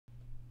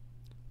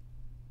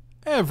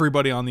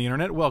Everybody on the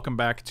internet, welcome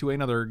back to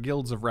another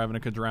Guilds of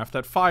Ravnica draft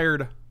that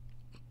fired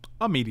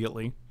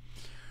immediately.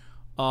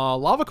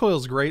 Lava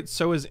Coil's great,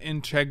 so is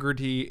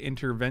Integrity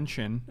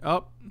Intervention.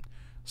 Oh,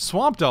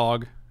 Swamp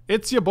Dog,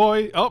 it's your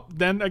boy. Oh,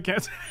 then I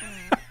can't.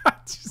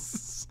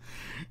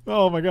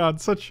 Oh my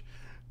god, such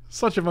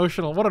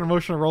emotional. What an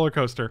emotional roller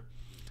coaster.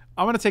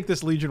 I'm gonna take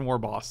this Legion War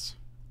Boss,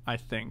 I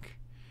think.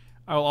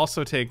 I will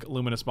also take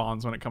Luminous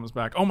Bonds when it comes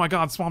back. Oh my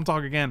god, Swamp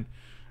Dog again.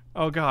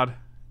 Oh god.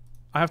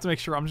 I have to make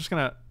sure. I'm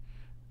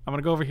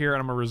gonna go over here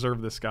and I'm gonna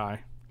reserve this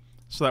guy,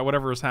 so that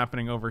whatever is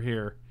happening over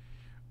here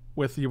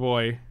with you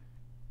boy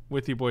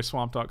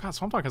Swamp Dog. God,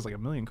 Swamp Dog has like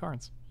 1,000,000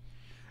 cards.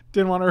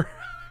 Didn't want to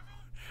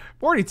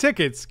 40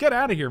 tickets. Get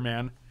out of here,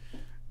 man.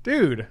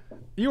 Dude,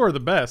 you are the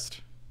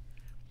best.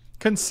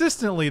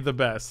 Consistently the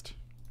best.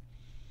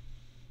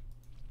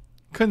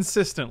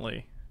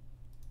 Consistently.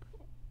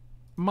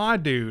 My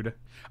dude.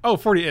 Oh,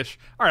 40-ish.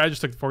 All right, I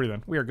just took the 40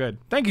 then. We are good.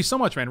 Thank you so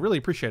much, man. Really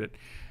appreciate it.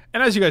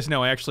 And as you guys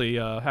know, I actually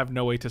have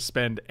no way to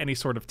spend any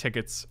sort of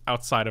tickets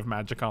outside of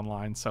Magic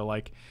Online. So,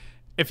 like,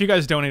 if you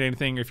guys donate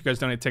anything, or if you guys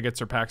donate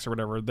tickets or packs or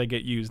whatever, they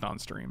get used on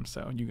stream.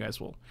 So you guys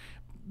will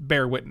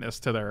bear witness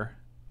to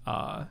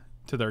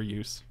their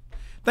use.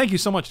 Thank you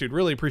so much, dude.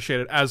 Really appreciate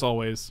it. As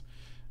always,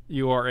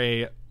 you are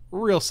a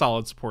real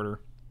solid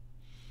supporter.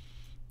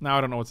 Now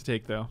I don't know what to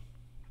take, though.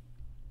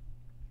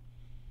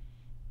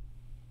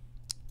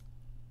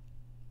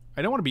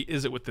 I don't want to be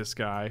Izzet with this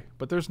guy,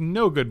 but there's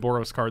no good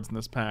Boros cards in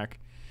this pack.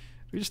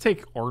 We just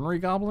take Ornery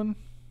Goblin?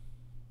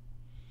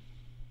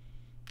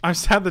 I'm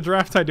sad the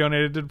draft I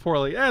donated did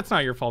poorly. It's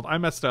not your fault. I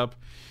messed up,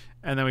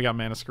 and then we got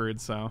mana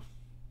screwed, so.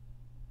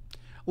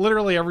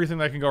 Literally everything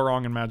that can go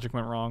wrong in Magic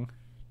went wrong.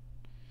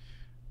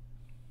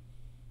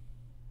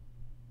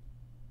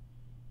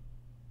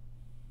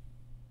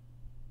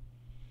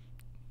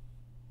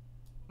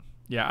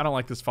 Yeah, I don't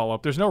like this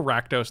follow-up. There's no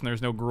Rakdos and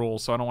there's no Gruul,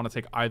 so I don't want to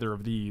take either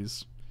of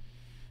these.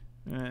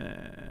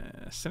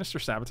 Sinister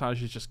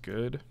Sabotage is just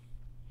good.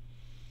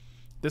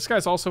 This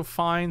guy's also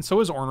fine. So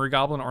is Ornery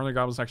Goblin. Ornery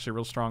Goblin's actually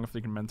real strong if they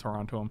can mentor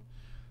onto him.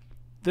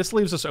 This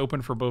leaves us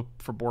open for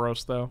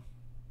Boros, though.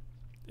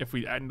 If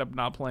we end up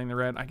not playing the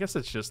red. I guess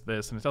it's just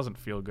this, and it doesn't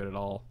feel good at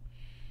all.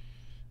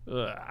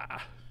 Ugh.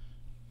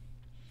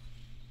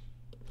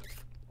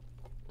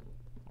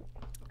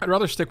 I'd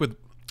rather stick with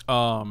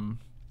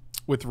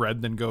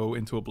red than go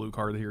into a blue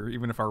card here,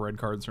 even if our red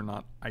cards are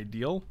not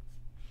ideal.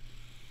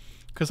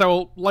 Because I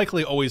will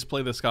likely always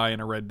play this guy in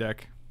a red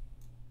deck.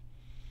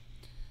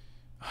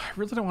 I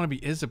really don't want to be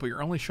Izzet, but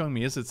you're only showing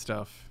me Izzet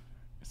stuff.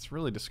 It's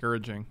really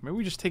discouraging. Maybe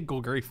we just take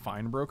Golgari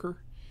Finebroker.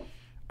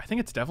 I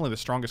think it's definitely the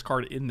strongest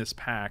card in this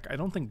pack. I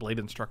don't think Blade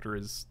Instructor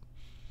is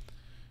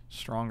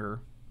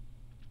stronger.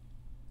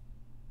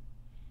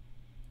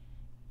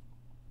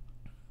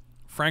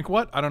 Frank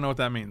what? I don't know what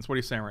that means. What are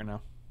you saying right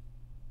now?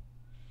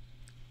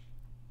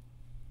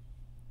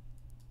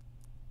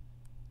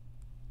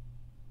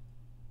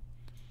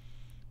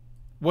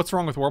 What's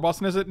wrong with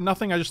Warboss and Izzet?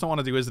 Nothing. I just don't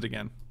want to do Izzet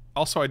again.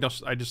 Also, I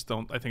just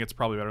don't. I think it's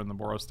probably better than the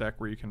Boros deck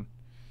where you can.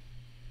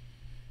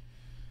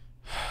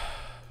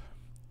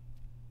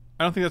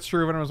 I don't think that's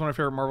true. Venom is one of my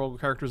favorite Marvel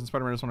characters, and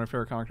Spider-Man is one of my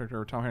favorite comic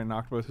characters. Tom Hanks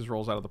knocked both his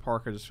roles out of the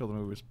park. I just feel the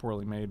movie was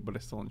poorly made, but I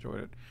still enjoyed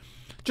it.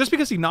 Just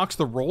because he knocks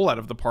the role out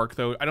of the park,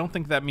 though, I don't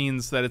think that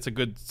means that it's a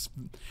good.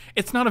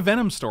 It's not a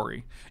Venom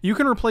story. You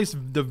can replace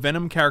the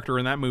Venom character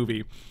in that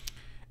movie,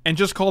 and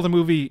just call the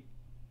movie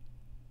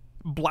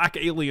Black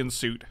Alien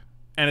Suit,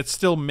 and it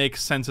still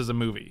makes sense as a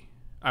movie.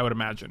 I would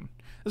imagine.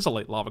 This is a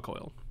late Lava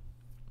Coil.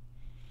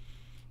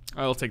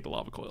 I'll take the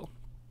Lava Coil.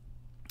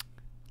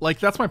 Like,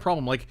 that's my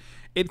problem. Like,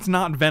 it's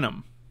not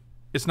Venom.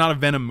 It's not a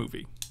Venom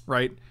movie,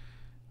 right?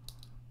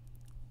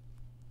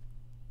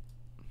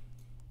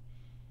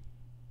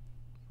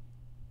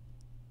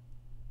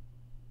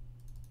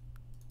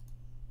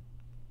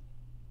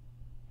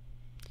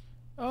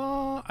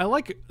 I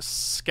like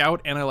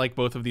Scout and I like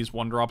both of these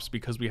 1-drops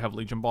because we have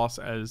Legion Boss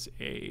as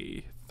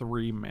a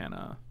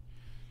 3-mana.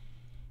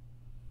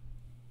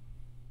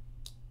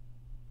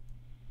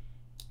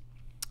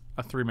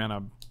 A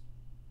 3-mana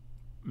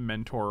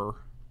mentorer.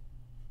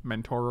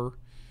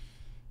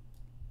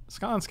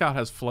 Scotland Scout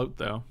has float,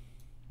 though.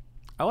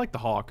 I like the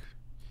Hawk.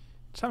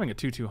 Just having a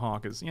 2/2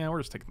 Hawk is... Yeah, we're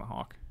just taking the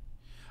Hawk.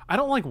 I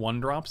don't like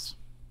 1-drops.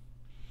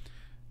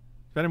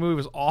 Venom movie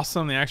was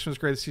awesome. The action was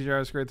great. The CGI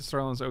was great. The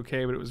storyline was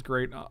okay, but it was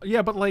great.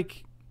 Yeah, but,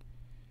 like...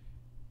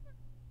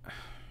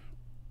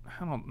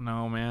 I don't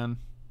know, man.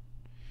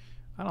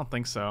 I don't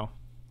think so.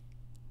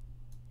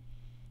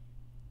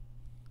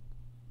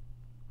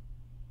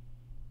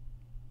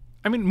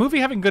 I mean, movie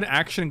having good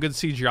action and good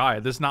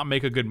CGI does not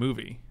make a good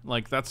movie.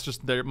 Like, that's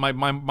just...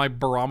 My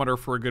barometer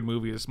for a good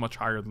movie is much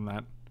higher than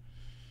that.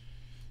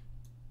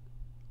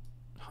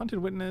 Hunted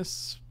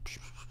Witness...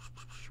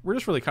 We're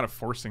just really kind of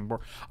forcing more.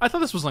 I thought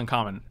this was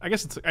uncommon. I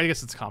guess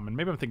it's common.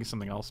 Maybe I'm thinking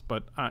something else,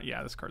 but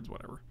yeah, this card's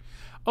whatever.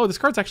 Oh, this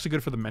card's actually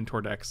good for the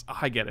mentor decks.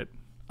 I get it.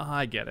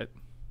 I get it.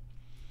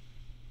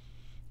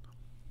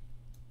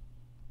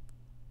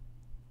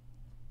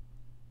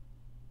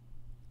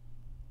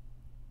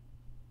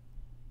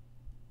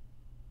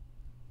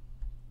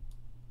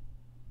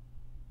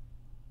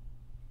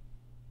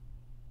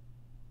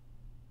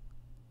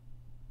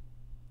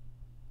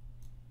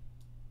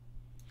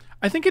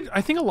 I think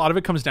a lot of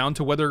it comes down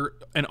to whether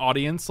an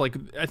audience, like,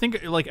 I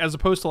think, like, as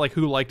opposed to like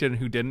who liked it and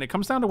who didn't, it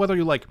comes down to whether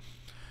you like,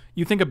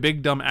 you think a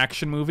big dumb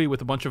action movie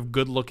with a bunch of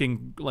good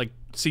looking like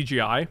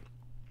CGI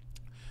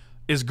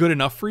is good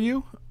enough for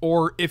you,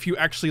 or if you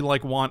actually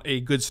like want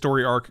a good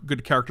story arc,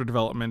 good character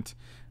development,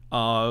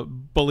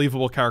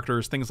 believable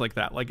characters, things like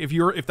that. Like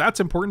if that's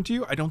important to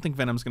you, I don't think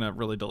Venom's gonna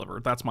really deliver.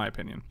 That's my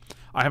opinion.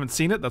 I haven't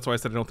seen it, that's why I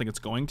said I don't think it's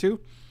going to.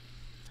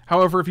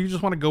 However, if you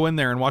just want to go in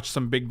there and watch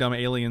some big dumb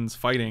aliens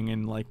fighting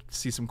and like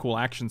see some cool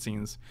action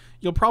scenes,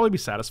 you'll probably be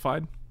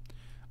satisfied,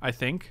 I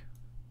think.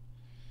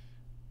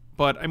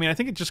 But I mean, I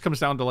think it just comes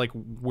down to like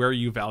where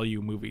you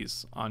value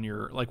movies on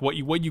your, like what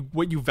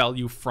you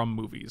value from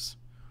movies.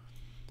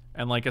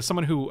 And like as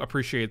someone who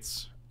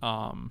appreciates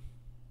Matthew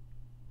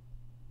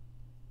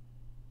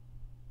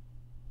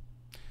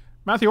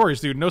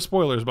Orries, dude, no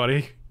spoilers,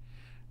 buddy.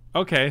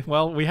 Okay,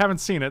 well, we haven't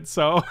seen it,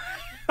 so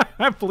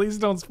please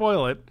don't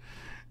spoil it.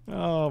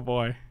 Oh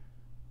boy.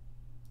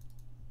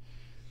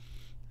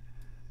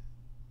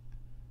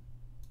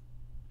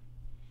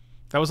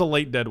 That was a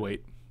late dead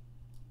weight.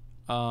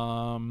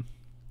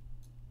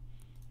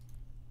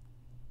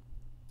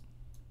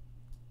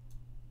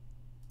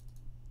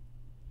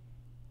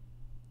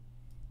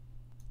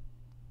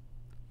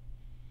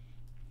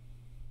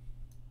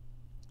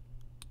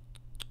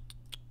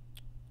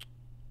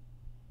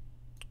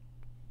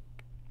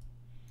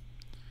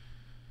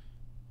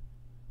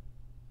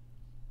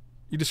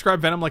 You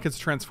describe Venom like it's a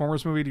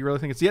Transformers movie. Do you really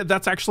think it's... Yeah,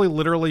 that's actually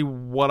literally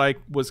what I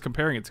was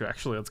comparing it to,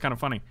 actually. That's kind of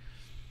funny.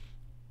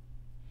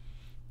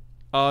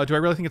 Do I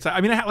really think it's... I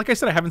mean, like I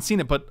said, I haven't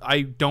seen it, but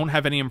I don't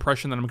have any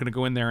impression that I'm going to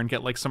go in there and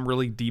get like some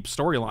really deep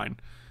storyline.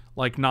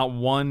 Like not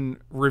one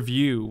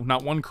review,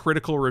 not one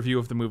critical review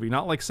of the movie.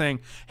 Not like saying,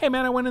 hey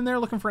man, I went in there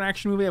looking for an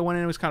action movie. I went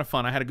in, it was kind of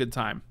fun. I had a good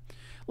time.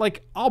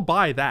 Like, I'll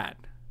buy that.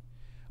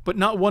 But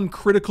not one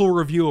critical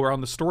review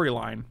around the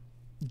storyline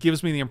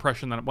gives me the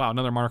impression that, wow,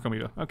 another Marco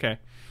Amoeba. Okay.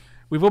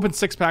 We've opened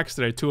 6 packs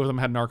today. 2 of them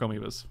had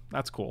Narcomoebas.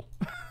 That's cool.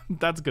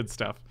 That's good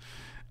stuff.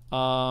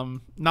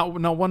 Not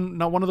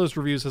one of those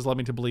reviews has led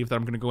me to believe that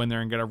I'm going to go in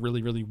there and get a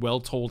really, really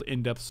well-told,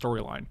 in-depth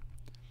storyline.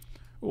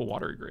 Oh,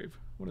 Watery Grave.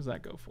 What does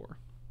that go for?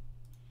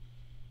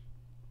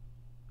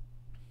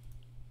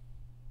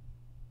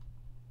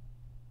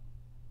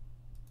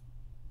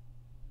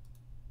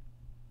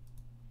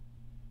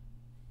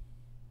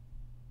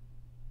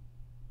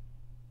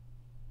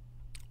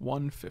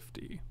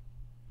 $150.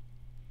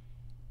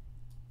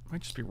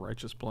 Might just be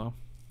Righteous Blow.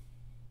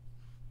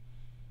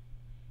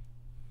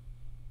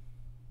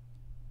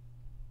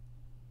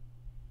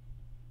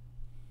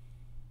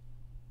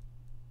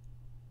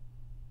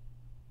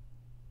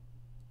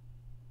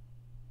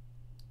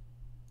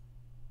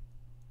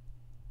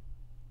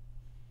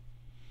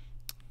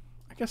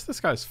 I guess this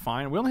guy's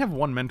fine. We only have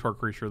 1 mentor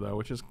creature though,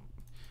 which is...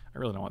 I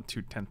really don't want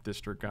 2 10th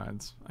district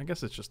guides. I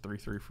guess it's just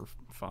 3/3 for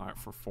 5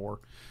 for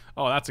 4.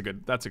 Oh, that's a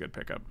good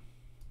pickup.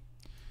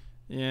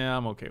 Yeah,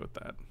 I'm okay with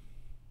that.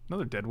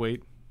 Another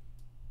deadweight.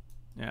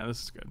 Yeah,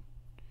 this is good.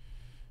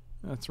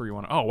 That's where you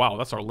want to... Oh, wow,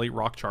 that's our late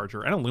Rock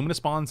Charger. And a Luminous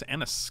Bonds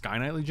and a Sky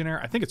Knight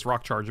Legionnaire. I think it's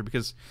Rock Charger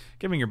because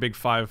giving your big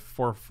 4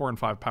 and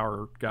 5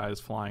 power guys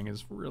flying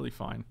is really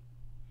fine.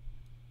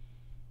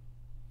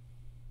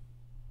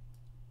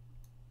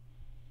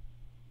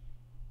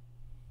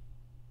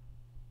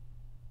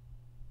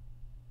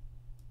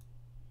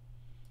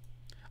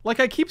 Like,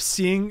 I keep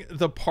seeing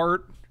the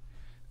part...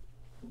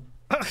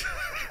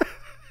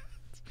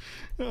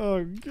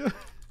 Oh, God.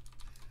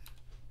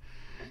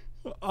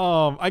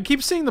 I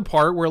keep seeing the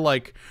part where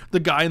like the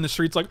guy in the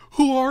street's like,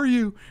 "Who are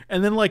you?"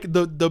 And then like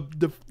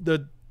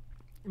the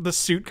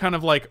suit kind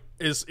of like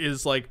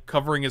is like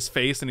covering his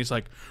face, and he's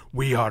like,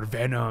 "We are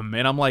Venom,"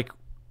 and I'm like,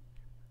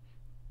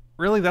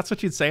 really? That's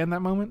what you'd say in that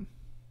moment?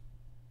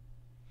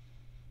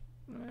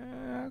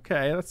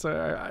 Okay, that's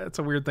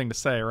a weird thing to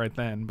say right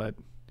then, but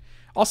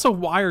also,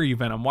 why are you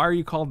Venom? Why are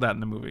you called that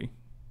in the movie?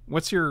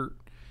 What's your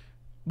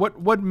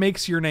what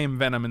makes your name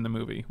Venom in the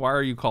movie? Why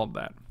are you called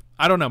that?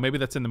 I don't know. Maybe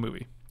that's in the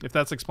movie. If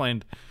that's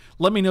explained,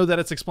 let me know that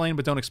it's explained,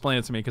 but don't explain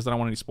it to me because I don't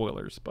want any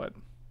spoilers. But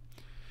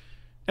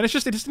and it's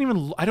just, it doesn't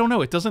even, I don't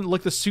know. It doesn't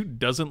look, the suit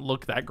doesn't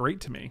look that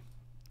great to me.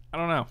 I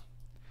don't know.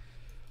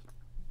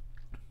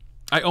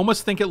 I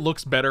almost think it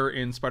looks better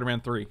in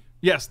Spider-Man 3.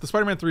 Yes, the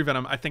Spider-Man 3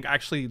 Venom, I think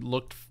actually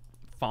looked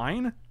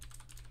fine.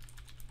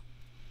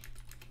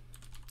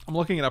 I'm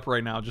looking it up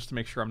right now just to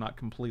make sure I'm not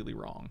completely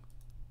wrong.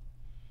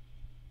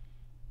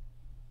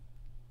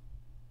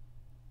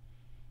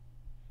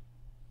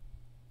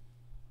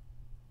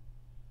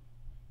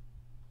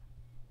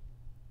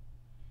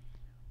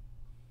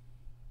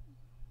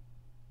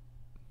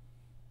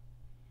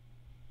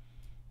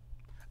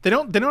 They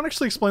don't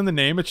actually explain the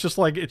name. It's just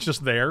like, it's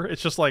just there.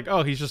 It's just like,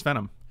 oh, he's just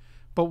Venom.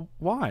 But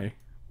why?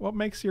 What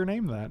makes your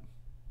name that?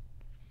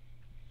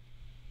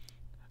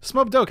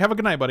 Smoke Doke, have a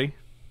good night, buddy.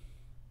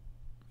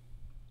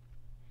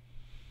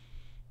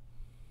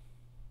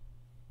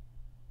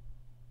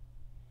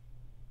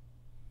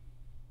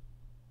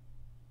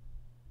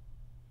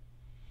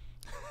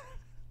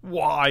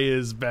 Why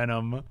is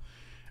Venom?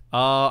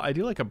 I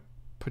do like a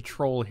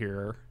patrol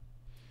here.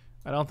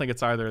 I don't think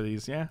it's either of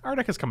these. Yeah, our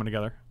deck is coming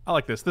together. I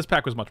like this. This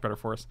pack was much better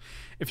for us.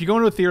 If you go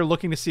into a theater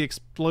looking to see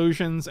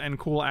explosions and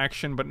cool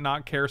action, but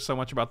not care so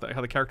much about how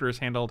the character is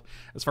handled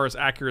as far as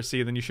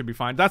accuracy, then you should be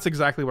fine. That's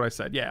exactly what I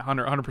said. Yeah,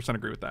 100%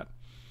 agree with that.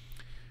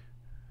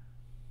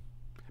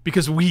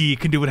 Because we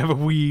can do whatever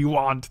we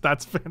want.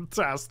 That's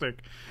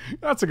fantastic.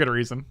 That's a good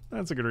reason.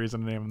 That's a good reason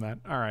to name him that.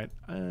 All right.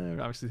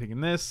 Obviously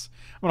taking this.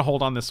 I'm going to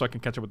hold on this so I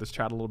can catch up with this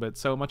chat a little bit.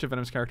 So much of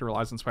Venom's character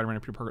relies on Spider-Man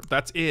and Peter Parker.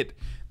 That's it.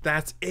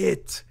 That's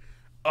it.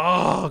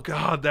 Oh,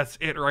 God. That's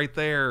it right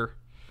there.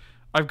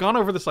 I've gone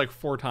over this like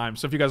 4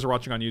 times. So if you guys are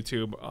watching on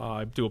YouTube,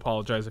 I do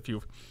apologize if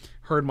you've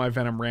heard my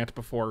Venom rant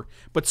before.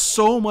 But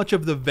so much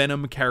of the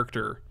Venom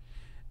character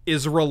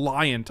is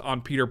reliant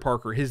on Peter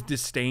Parker. His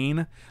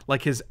disdain,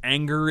 like his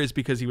anger, is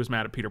because he was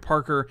mad at Peter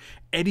Parker.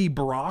 Eddie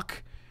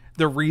Brock,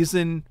 the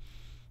reason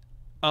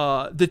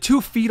the two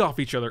feed off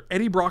each other.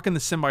 Eddie Brock and the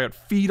symbiote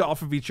feed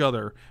off of each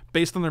other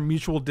based on their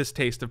mutual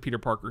distaste of Peter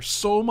Parker.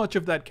 So much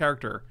of that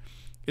character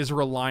is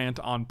reliant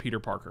on Peter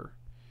Parker.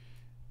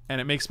 And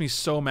it makes me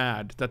so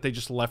mad that they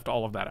just left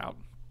all of that out.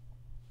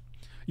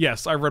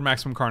 Yes, I read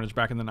Maximum Carnage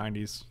back in the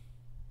 90s.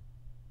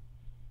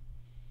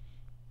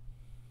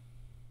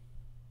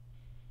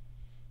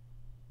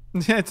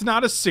 It's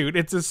not a suit,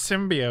 it's a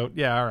symbiote.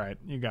 Yeah, all right.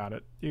 You got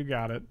it. You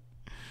got it.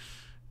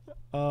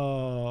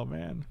 Oh,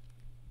 man.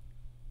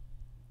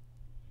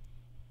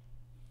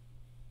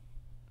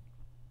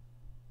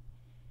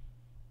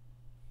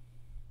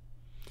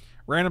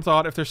 Random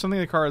thought, if there's something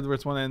in the card where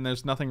it's one and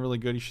there's nothing really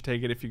good, you should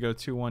take it. If you go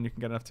 2-1, you can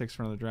get enough ticks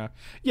for another draft.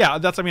 Yeah,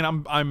 that's, I mean,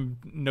 I'm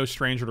no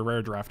stranger to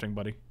rare drafting,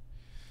 buddy.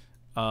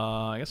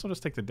 I guess I'll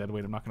just take the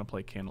Deadweight. I'm not going to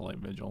play Candlelight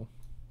Vigil.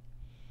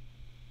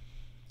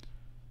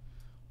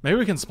 Maybe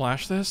we can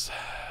splash this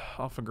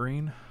off a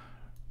green.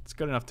 It's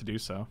good enough to do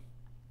so.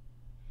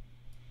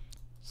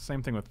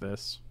 Same thing with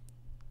this.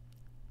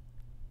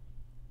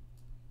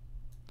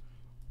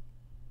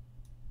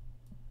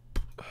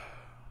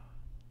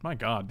 My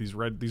God,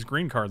 these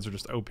green cards are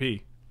just OP.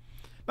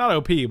 Not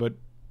OP, but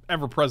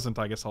ever present,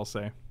 I guess I'll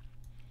say.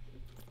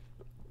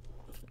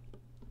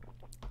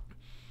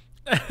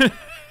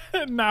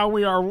 Now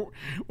we are.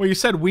 Well, you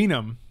said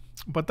Weenum,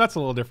 but that's a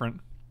little different.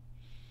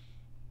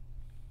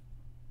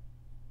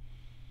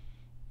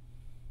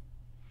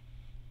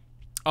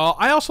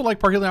 I also like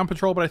Parhelion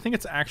Patrol, but I think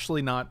it's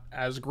actually not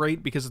as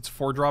great because it's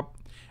 4-drop,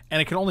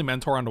 and it can only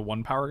mentor onto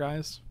 1 power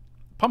guys.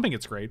 Pumping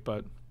it's great,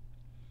 but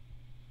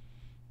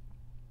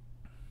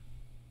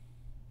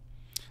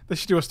they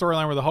should do a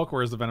storyline where the Hulk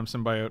wears the Venom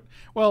symbiote.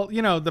 Well,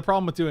 you know, the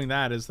problem with doing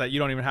that is that you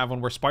don't even have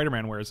one where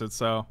Spider-Man wears it,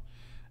 so,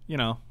 you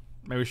know,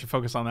 maybe we should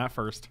focus on that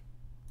first.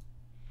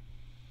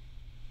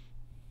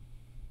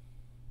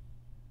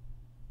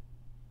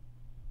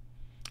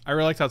 I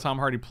really liked how Tom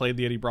Hardy played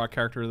the Eddie Brock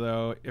character,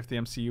 though. If the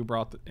MCU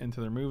brought into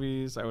their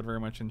movies, I would very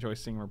much enjoy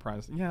seeing him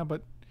reprised. Yeah,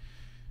 but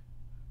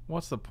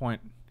what's the point?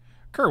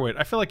 Kerwit,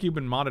 I feel like you've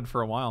been modded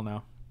for a while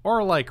now.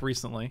 Or, like,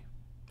 recently.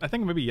 I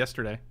think maybe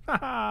yesterday.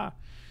 Haha.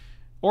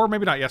 Or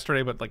maybe not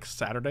yesterday, but, like,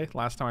 Saturday,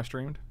 last time I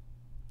streamed.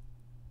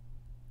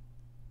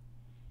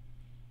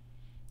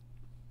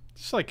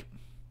 Just, like...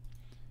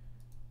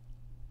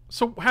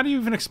 So, how do you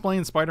even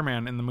explain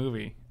Spider-Man in the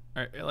movie?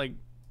 Like...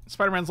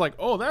 Spider-Man's like,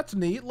 oh, that's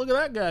neat. Look at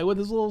that guy with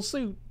his little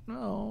suit.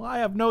 Oh, I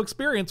have no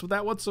experience with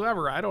that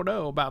whatsoever. I don't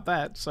know about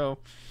that. So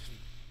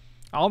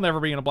I'll never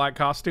be in a black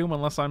costume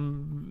unless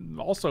I'm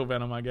also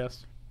Venom, I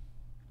guess.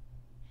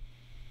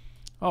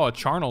 Oh, a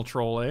Charnel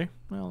Troll, eh?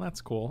 Well,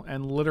 that's cool.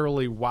 And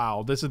literally,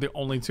 wow, this is the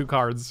only 2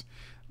 cards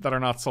that are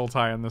not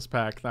Sultai in this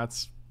pack.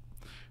 That's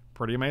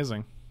pretty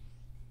amazing.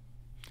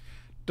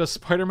 Does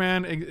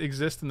Spider-Man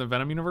exist in the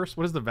Venom universe?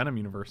 What is the Venom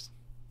universe?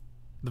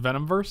 The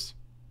Venomverse?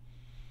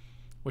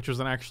 Which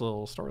was an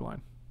actual storyline.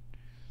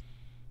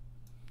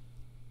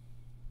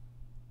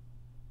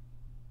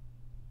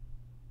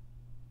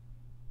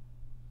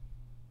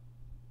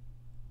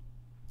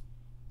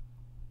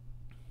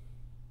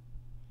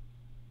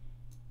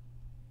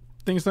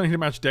 Things don't need to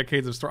match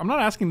decades of story. I'm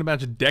not asking to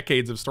match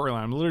decades of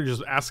storyline. I'm literally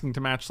just asking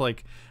to match,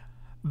 like,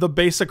 the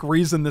basic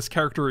reason this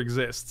character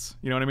exists.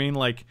 You know what I mean?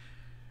 Like,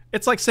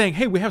 it's like saying,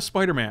 hey, we have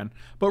Spider-Man,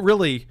 but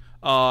really...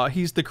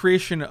 he's the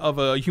creation of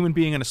a human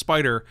being and a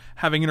spider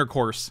having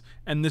intercourse,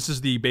 and this is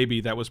the baby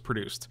that was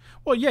produced.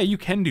 Well, yeah, you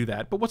can do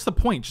that, but what's the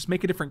point? Just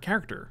make a different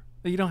character.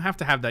 You don't have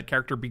to have that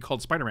character be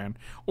called Spider-Man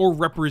or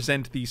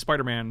represent the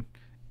Spider-Man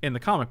in the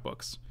comic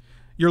books.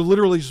 You're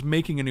literally just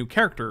making a new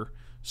character,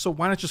 so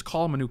why not just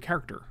call him a new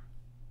character?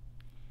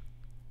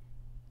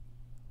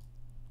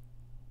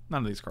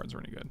 None of these cards are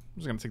any good. I'm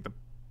just going to take the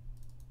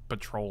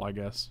Patrol, I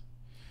guess.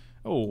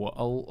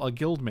 Oh, a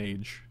Guild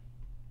Mage.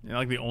 Yeah,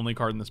 like the only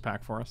card in this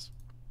pack for us.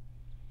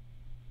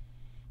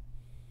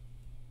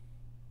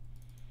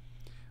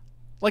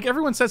 Like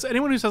everyone says,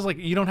 anyone who says like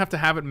you don't have to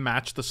have it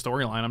match the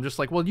storyline, I'm just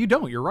like, well, you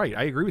don't. You're right.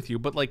 I agree with you.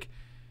 But like,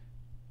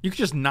 you could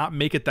just not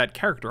make it that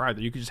character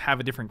either. You could just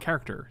have a different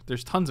character.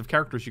 There's tons of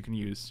characters you can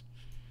use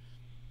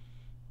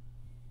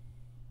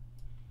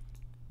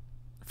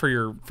for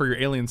your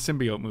Alien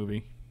Symbiote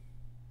movie.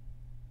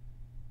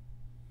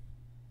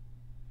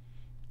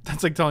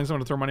 That's like telling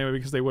someone to throw money away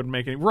because they wouldn't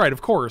make any. Right,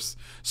 of course.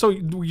 So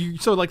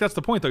like that's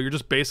the point though. You're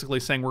just basically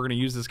saying we're going to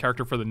use this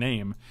character for the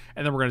name,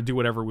 and then we're going to do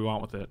whatever we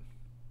want with it.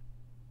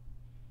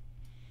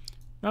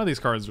 None of these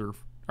cards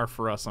are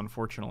for us,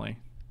 unfortunately.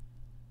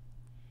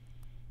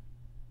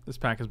 This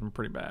pack has been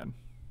pretty bad.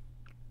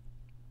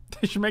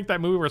 They should make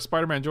that movie where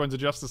Spider-Man joins the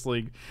Justice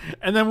League.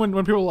 And then when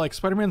people are like,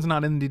 Spider-Man's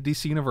not in the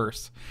DC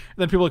universe,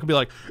 then people can be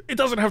like, it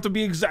doesn't have to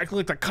be exactly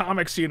like the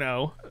comics, you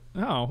know.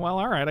 Oh, well,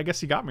 all right. I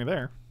guess you got me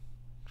there.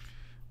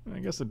 I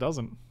guess it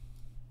doesn't.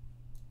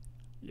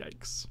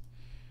 Yikes.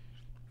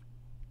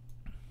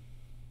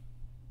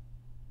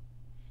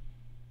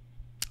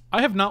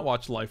 I have not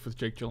watched Life with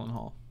Jake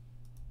Gyllenhaal.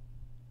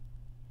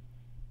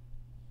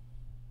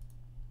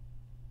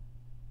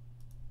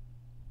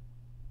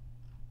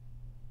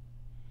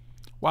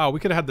 Wow,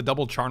 we could have had the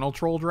double Charnel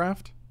Troll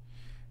draft.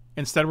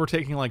 Instead, we're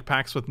taking like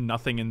packs with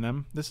nothing in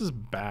them. This is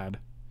bad.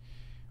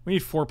 We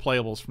need 4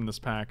 playables from this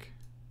pack.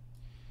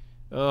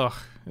 Ugh,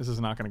 this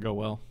is not going to go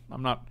well.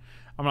 I'm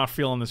not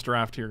feeling this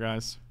draft here,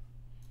 guys.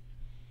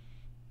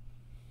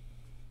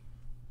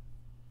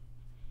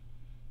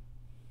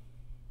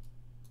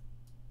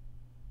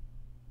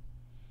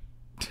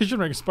 They should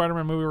make a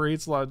Spider-Man movie where he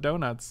eats a lot of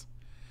donuts.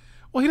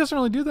 Well, he doesn't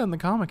really do that in the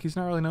comic. He's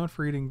not really known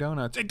for eating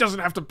donuts. It doesn't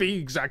have to be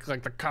exactly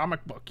like the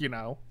comic book, you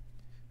know.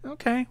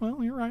 Okay,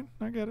 well, you're right.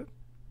 I get it.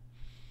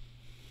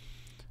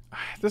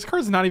 This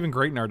card's not even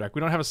great in our deck. We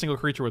don't have a single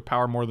creature with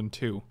power more than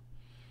 2.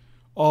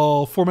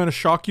 Oh, 4 mana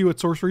shock you at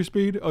sorcery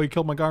speed? Oh, you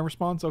killed my guy in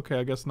response? Okay,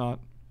 I guess not.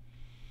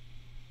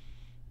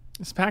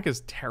 This pack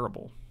is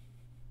terrible.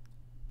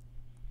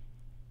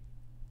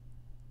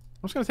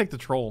 I'm just going to take the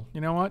troll. You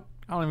know what?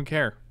 I don't even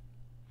care.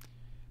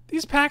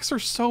 These packs are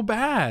so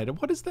bad.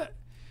 What is that?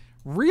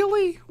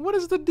 Really? What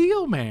is the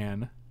deal,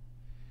 man?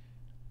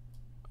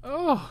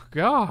 Oh,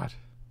 God.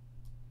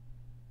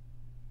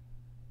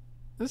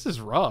 This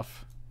is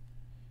rough.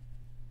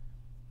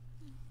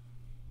 I'm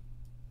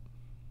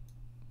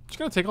just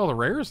going to take all the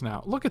rares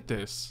now. Look at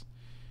this.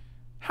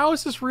 How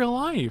is this real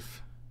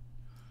life?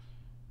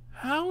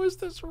 How is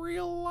this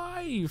real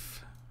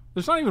life?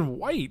 There's not even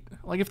white.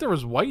 Like, if there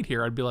was white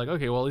here, I'd be like,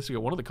 okay, well, at least we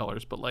get one of the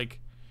colors. But, like,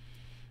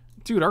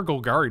 dude, our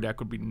Golgari deck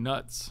would be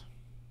nuts.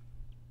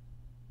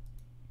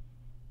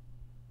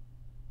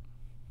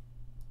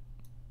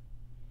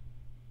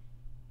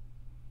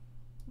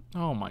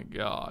 Oh my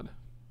god.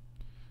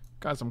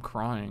 Guys, I'm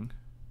crying.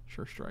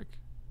 Sure strike.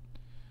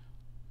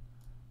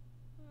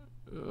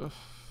 Ugh,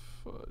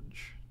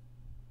 fudge.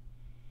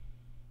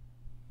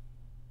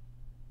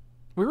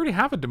 We already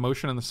have a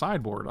demotion in the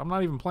sideboard. I'm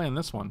not even playing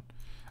this one.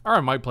 Or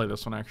I might play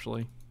this one,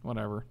 actually.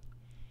 Whatever.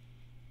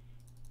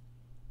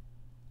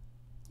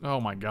 Oh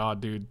my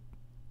god, dude.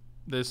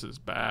 This is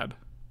bad.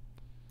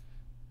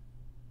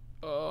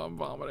 Oh, I'm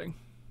vomiting.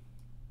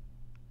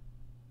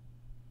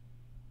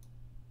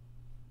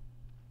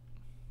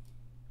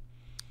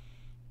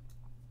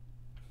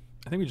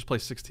 I think we just play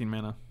 16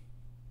 mana.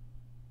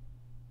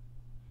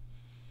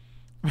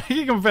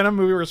 Making a Venom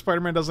movie where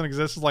Spider-Man doesn't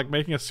exist is like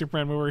making a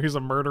Superman movie where he's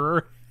a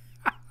murderer.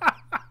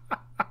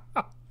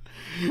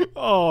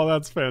 Oh,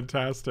 that's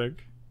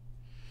fantastic.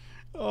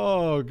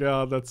 Oh,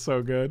 God, that's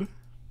so good.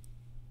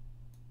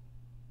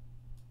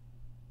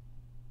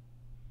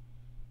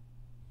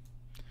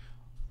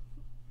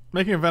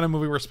 Making a Venom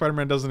movie where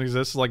Spider-Man doesn't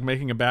exist is like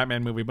making a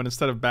Batman movie, but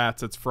instead of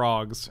bats, it's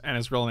frogs, and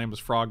his real name is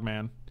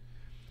Frogman.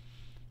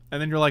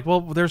 And then you're like,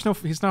 well,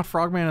 he's not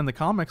Frogman in the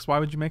comics. Why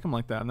would you make him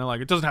like that? And they're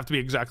like, it doesn't have to be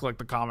exactly like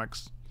the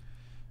comics.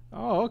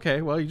 Oh,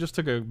 okay. Well, you just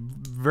took a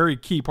very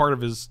key part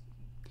of his.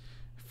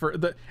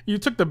 You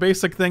took the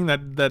basic thing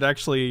that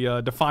actually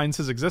defines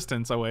his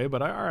existence away.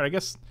 But all right, I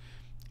guess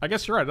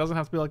you're right. It doesn't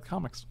have to be like the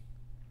comics.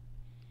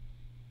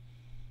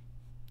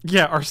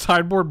 Yeah, our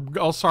sideboard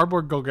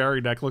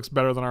Golgari deck looks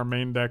better than our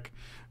main deck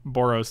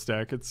Boros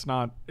deck. It's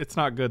not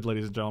good,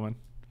 ladies and gentlemen.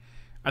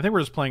 I think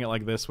we're just playing it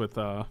like this with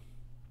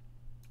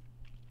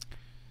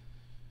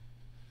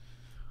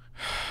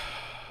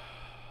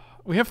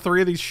we have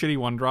 3 of these shitty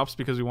 1-drops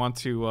because we want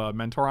to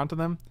mentor onto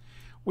them.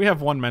 We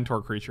have 1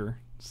 mentor creature,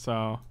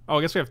 so... Oh,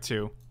 I guess we have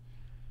 2.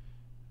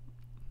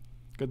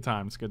 Good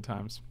times, good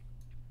times.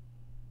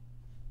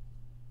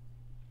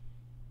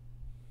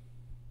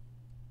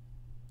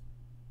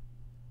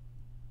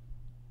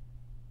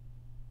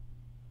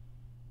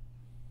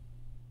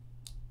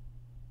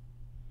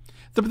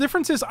 The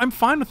difference is I'm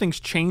fine with things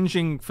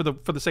changing for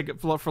the sake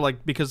of, for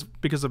like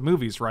because of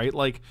movies, right?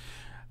 Like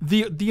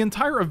the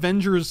entire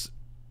Avengers,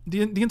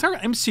 the entire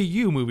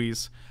MCU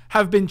movies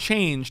have been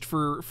changed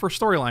for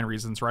storyline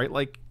reasons, right?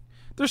 Like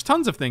there's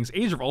tons of things.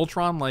 Age of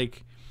Ultron,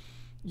 like,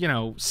 you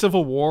know,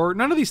 Civil War,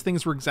 none of these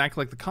things were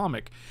exactly like the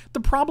comic. The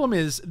problem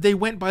is they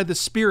went by the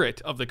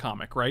spirit of the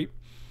comic, right?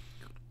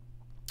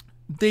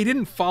 They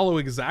didn't follow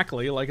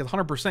exactly, like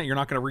 100%. You're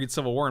not going to read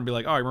Civil War and be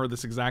like, oh, I remember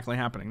this exactly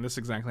happening. This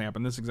exactly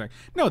happened. This exact.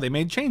 No, they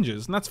made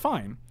changes, and that's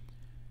fine.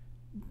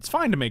 It's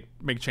fine to make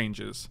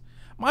changes.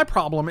 My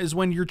problem is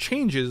when your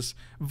changes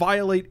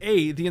violate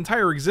A, the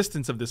entire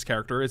existence of this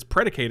character is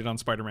predicated on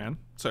Spider-Man,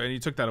 so and you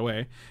took that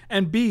away,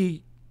 and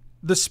B,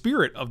 the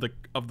spirit of the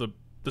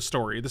the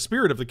story. The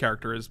spirit of the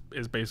character is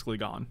basically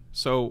gone.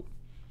 So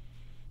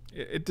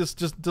it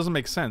just doesn't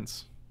make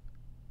sense.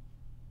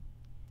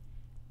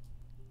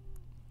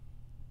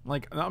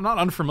 Like, I'm not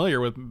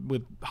unfamiliar with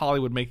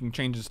Hollywood making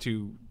changes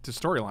to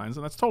storylines,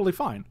 and that's totally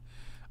fine.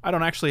 I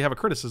don't actually have a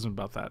criticism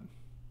about that.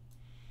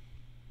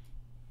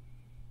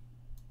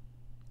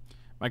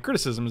 My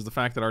criticism is the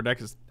fact that our deck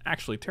is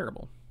actually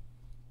terrible.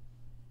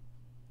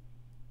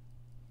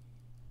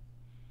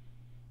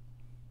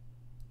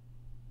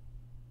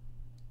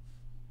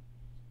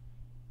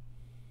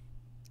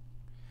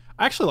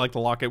 I actually like the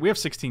Locket. We have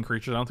 16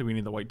 creatures. I don't think we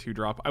need the white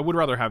 2-drop. I would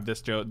rather have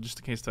this, Joe, just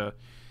in case to...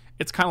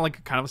 It's kind of like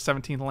a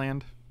 17th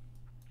land.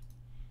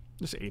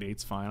 Just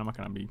 8/8's fine. I'm not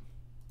going to be...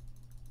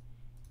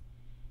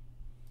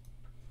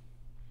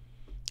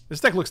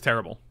 This deck looks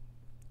terrible.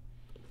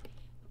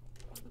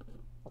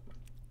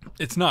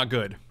 It's not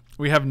good.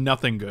 We have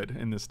nothing good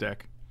in this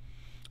deck.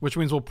 Which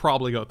means we'll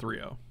probably go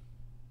 3-0.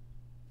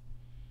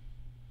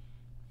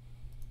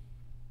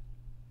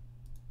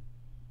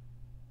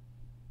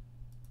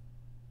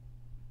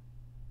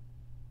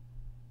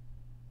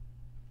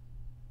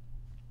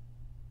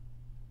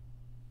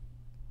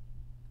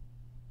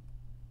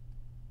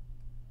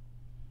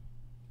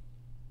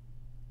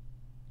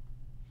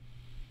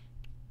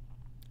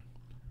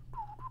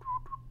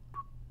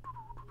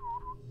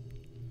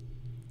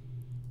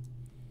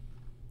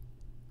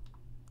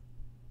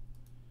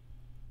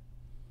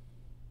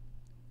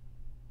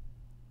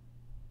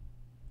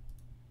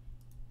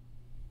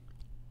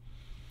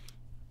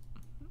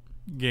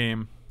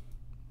 Game.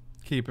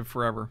 Keep it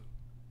forever.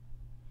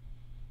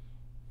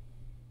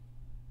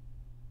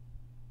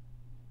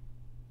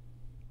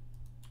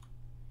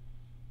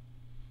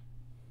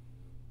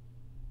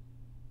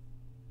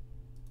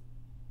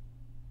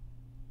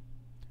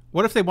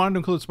 What if they wanted to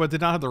include but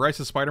did not have the rights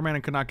to Spider-Man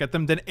and could not get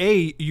them? Then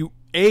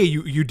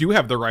you do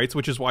have the rights,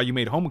 which is why you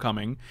made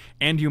Homecoming,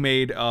 and you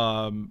made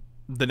the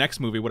next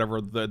movie,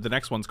 whatever the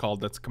next one's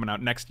called that's coming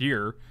out next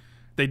year.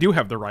 They do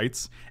have the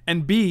rights.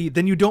 And B,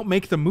 then you don't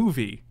make the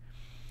movie.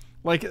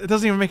 Like, it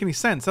doesn't even make any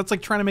sense. That's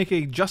like trying to make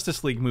a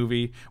Justice League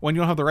movie when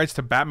you don't have the rights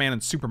to Batman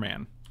and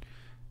Superman.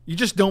 You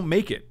just don't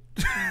make it.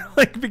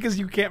 Like, because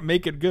you can't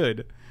make it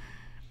good.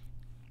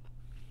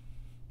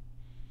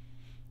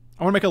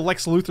 I want to make a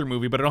Lex Luthor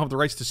movie, but I don't have the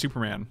rights to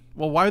Superman.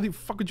 Well, why the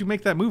fuck would you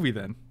make that movie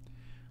then?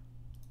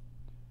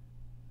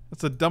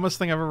 That's the dumbest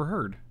thing I've ever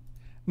heard.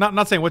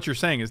 Not saying what you're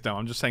saying is dumb.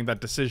 I'm just saying that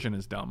decision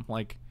is dumb.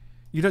 Like,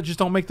 you just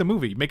don't make the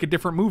movie. Make a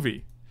different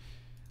movie.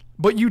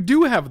 But you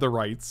do have the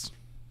rights.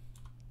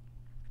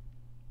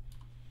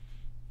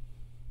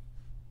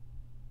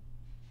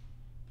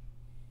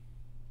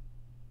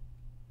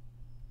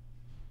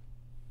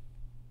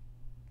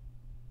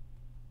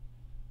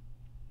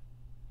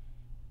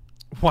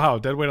 Wow,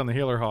 deadweight on the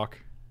Healer Hawk.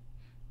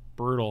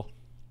 Brutal.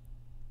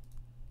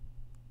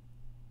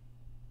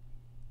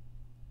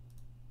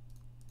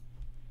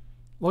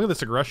 Look at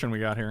this aggression we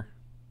got here.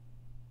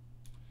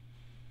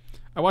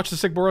 I watched the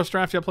Sick Boros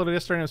draft you uploaded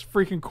yesterday and it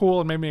was freaking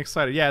cool and made me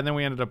excited. Yeah, and then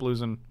we ended up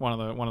losing one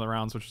of the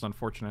rounds, which was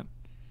unfortunate.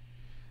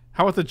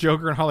 How about the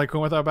Joker and Harley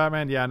Quinn without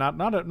Batman? Yeah, not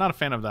a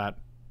fan of that.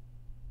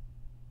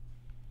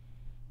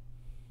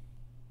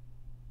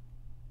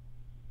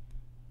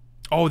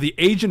 Oh, the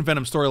Agent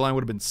Venom storyline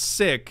would have been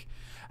sick.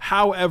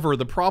 However,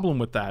 the problem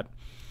with that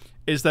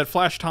is that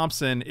Flash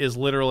Thompson is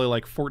literally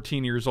like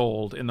 14 years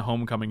old in the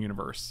Homecoming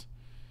universe.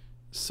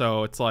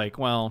 So it's like,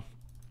 well,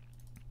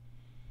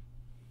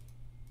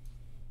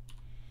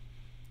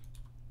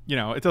 you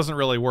know, it doesn't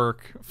really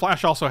work.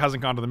 Flash also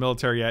hasn't gone to the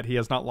military yet. He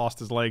has not lost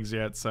his legs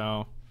yet,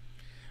 so...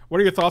 What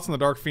are your thoughts on the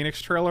Dark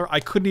Phoenix trailer? I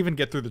couldn't even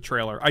get through the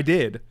trailer. I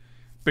did,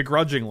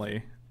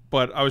 begrudgingly,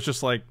 but I was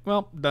just like,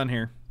 well, done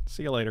here.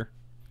 See you later.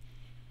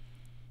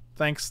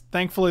 Thanks.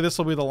 Thankfully, this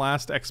will be the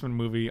last X-Men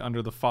movie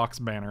under the Fox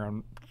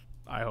banner,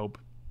 I hope.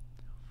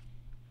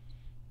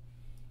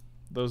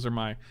 Those are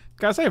my...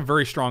 Guys, I have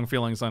very strong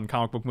feelings on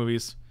comic book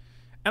movies.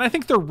 And I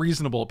think they're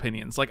reasonable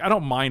opinions. Like, I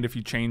don't mind if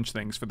you change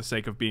things for the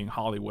sake of being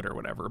Hollywood or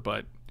whatever,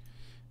 but...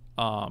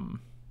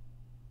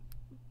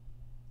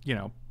 you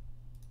know...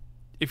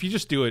 If you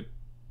just do it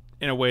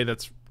in a way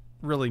that's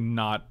really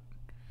not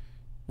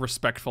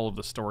respectful of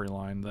the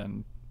storyline,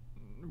 then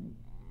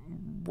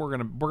we're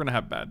gonna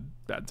have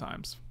bad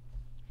times.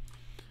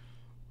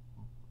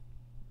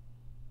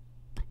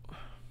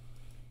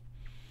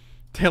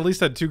 They at least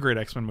had 2 great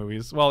X-Men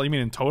movies. Well, you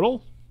mean in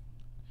total?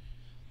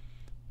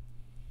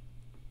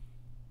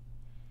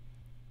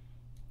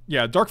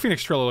 Yeah, Dark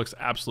Phoenix trailer looks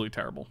absolutely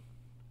terrible.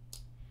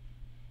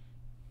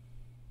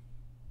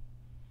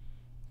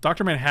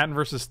 Dr. Manhattan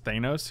versus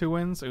Thanos, who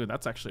wins? Ooh,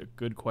 that's actually a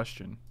good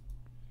question.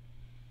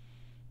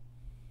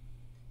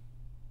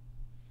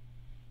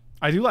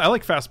 I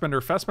like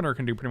Fassbender. Fassbender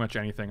can do pretty much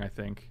anything, I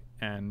think.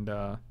 And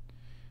I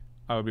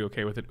would be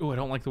okay with it. Ooh, I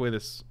don't like the way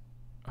this...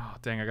 Oh,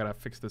 dang, I gotta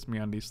fix this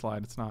MeUndies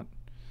slide.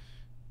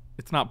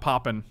 It's not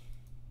popping,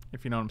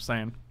 if you know what I'm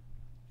saying.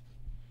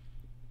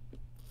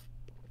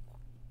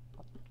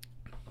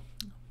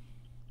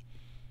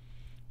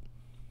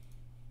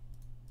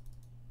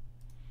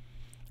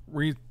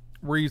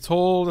 Were you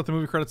told that the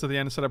movie credits at the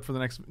end is set up for the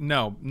next?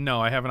 No,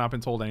 I have not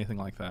been told anything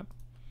like that.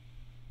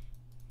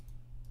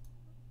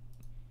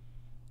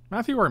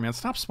 Matthew Ward, man,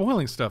 stop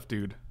spoiling stuff,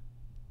 dude.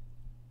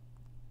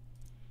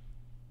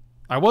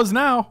 I was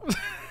now.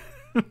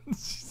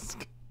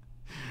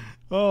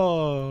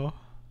 Oh.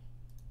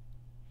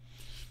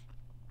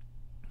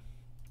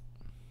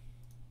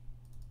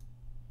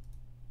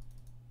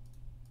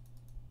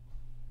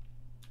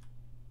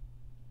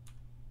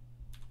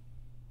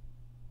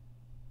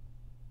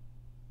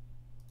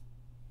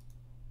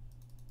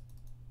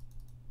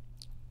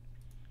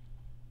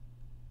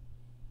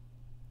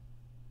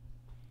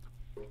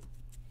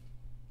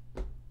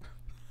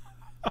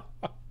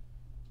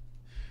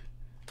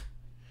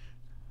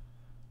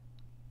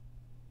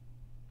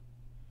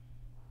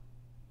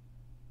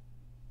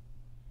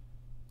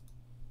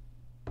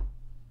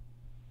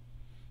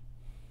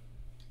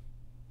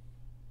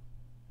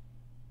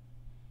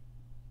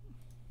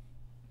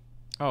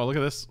 Oh, look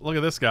at this. Look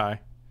at this guy.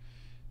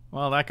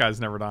 Well, that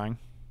guy's never dying.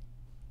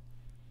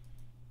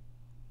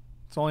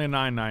 It's only a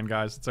 9/9,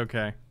 guys. It's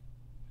okay.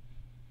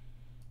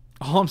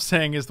 All I'm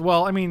saying is,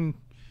 well, I mean...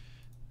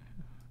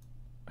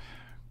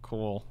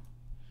 Cool.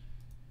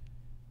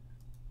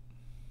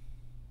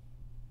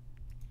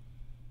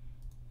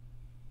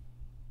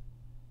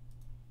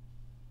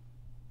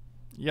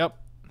 Yep.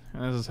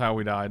 And this is how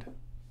we died.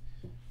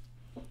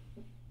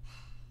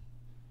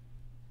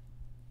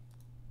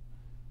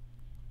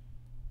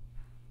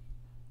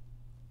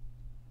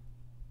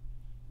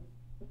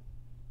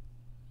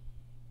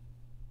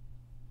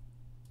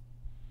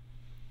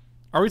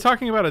 Are we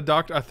talking about a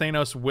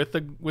Thanos with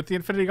the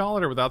Infinity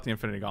Gauntlet or without the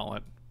Infinity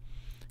Gauntlet?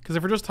 Because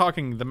if we're just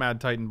talking the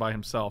Mad Titan by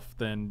himself,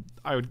 then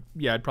I'd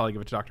probably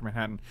give it to Dr.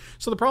 Manhattan.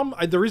 So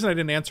the reason I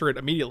didn't answer it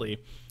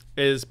immediately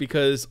is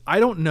because I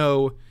don't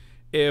know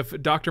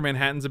if Dr.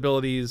 Manhattan's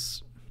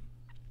abilities...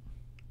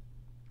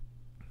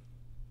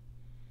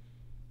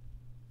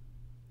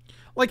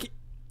 Like,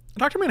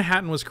 Dr.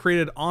 Manhattan was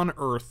created on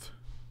Earth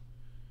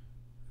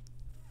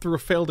through a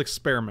failed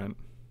experiment.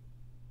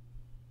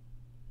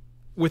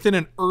 Within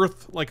an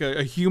Earth, like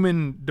a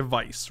human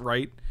device,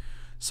 right?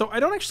 So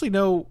I don't actually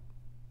know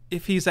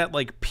if he's at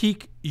like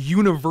peak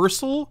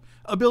universal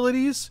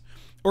abilities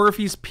or if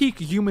he's peak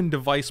human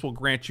device will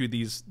grant you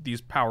these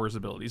powers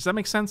abilities. Does that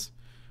make sense?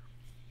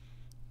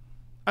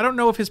 I don't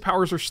know if his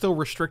powers are still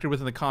restricted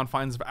within the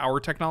confines of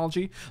our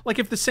technology. Like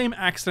if the same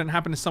accident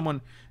happened to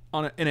someone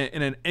in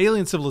an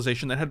alien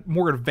civilization that had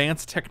more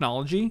advanced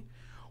technology,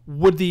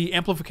 would the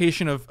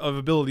amplification of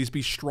abilities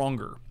be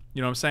stronger?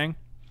 You know what I'm saying?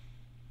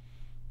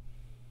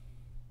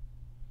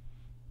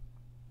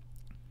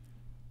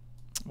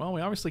 Well,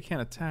 we obviously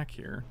can't attack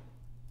here.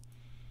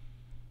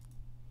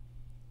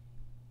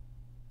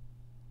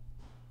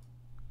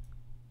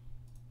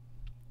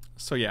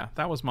 So yeah,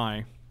 that was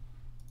my...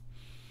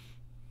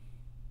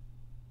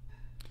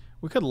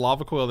 We could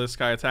lava coil this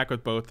guy, attack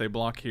with both, they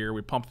block here,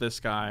 we pump this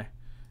guy,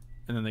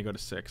 and then they go to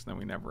 6, and then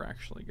we never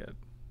actually get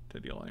to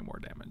deal any more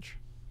damage.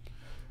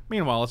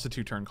 Meanwhile, it's a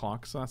 2-turn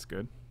clock, so that's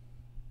good.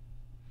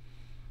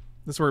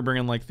 This is where we bring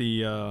in like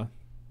the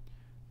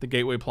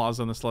Gateway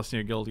Plaza and the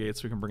Celestia Guild Gate,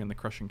 so we can bring in the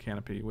Crushing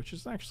Canopy, which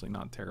is actually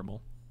not terrible.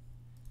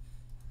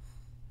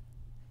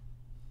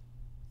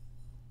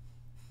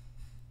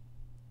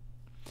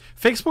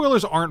 Fake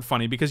spoilers aren't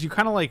funny because you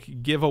kind of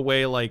like give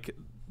away like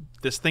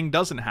this thing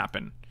doesn't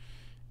happen.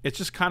 It's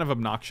just kind of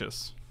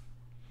obnoxious.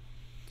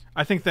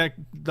 I think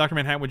that Dr.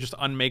 Manhattan would just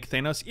unmake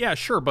Thanos. Yeah,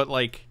 sure, but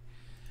like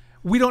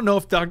we don't know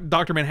if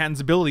Dr. Manhattan's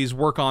abilities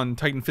work on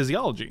Titan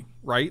physiology,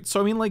 right?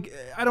 So I mean, like,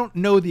 I don't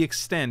know the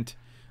extent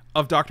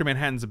of Dr.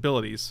 Manhattan's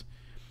abilities.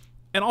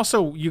 And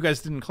also, you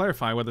guys didn't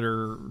clarify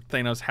whether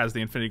Thanos has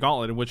the Infinity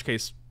Gauntlet, in which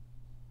case...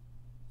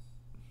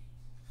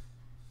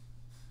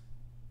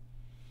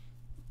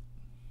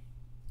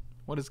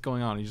 What is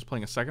going on? Are you just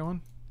playing a second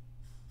one?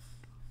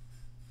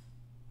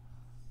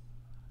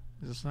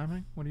 Is this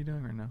happening? What are you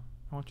doing right now?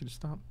 I want you to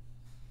stop.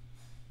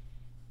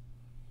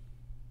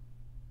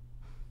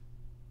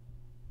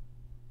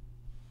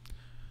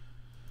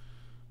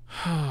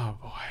 Oh,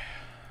 boy.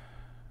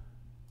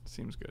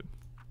 Seems good.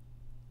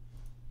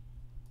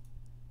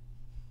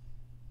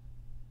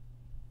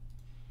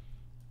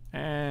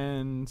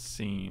 And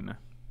scene.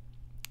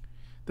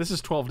 This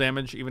is 12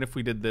 damage. Even if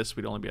we did this,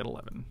 we'd only be at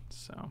 11.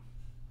 So,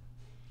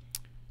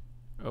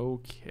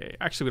 okay.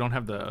 Actually, we don't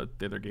have the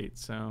other gate,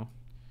 so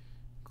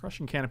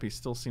Crushing Canopy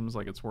still seems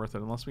like it's worth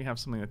it, unless we have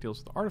something that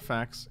deals with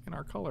artifacts in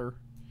our color.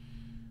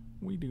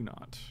 We do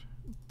not.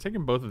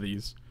 Taking both of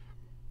these,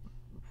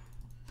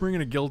 bring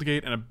in a Guild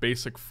Gate and a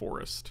basic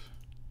forest,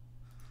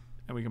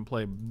 and we can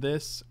play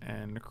this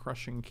and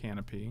Crushing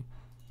Canopy.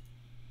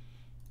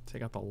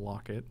 Take out the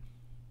locket.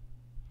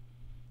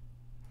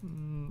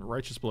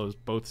 Righteous Blows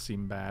both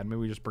seem bad.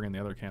 Maybe we just bring in the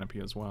other canopy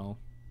as well.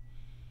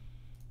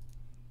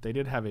 They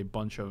did have a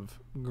bunch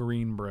of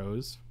green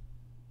bros.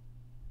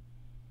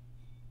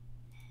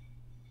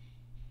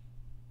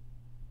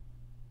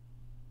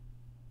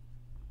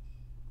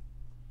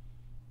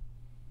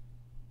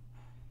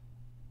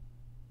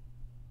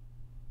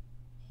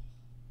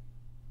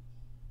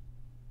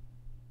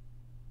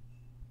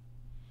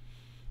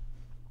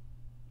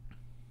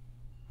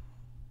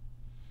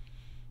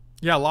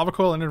 Yeah, Lava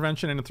Coil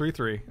Intervention and a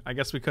 3/3. I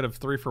guess we could have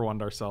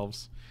 3-for-1'd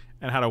ourselves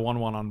and had a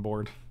 1/1 on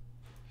board.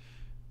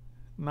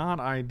 Not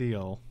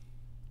ideal.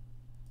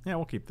 Yeah,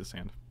 we'll keep this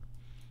hand.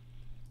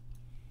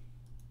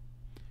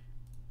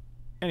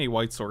 Any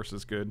white source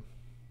is good.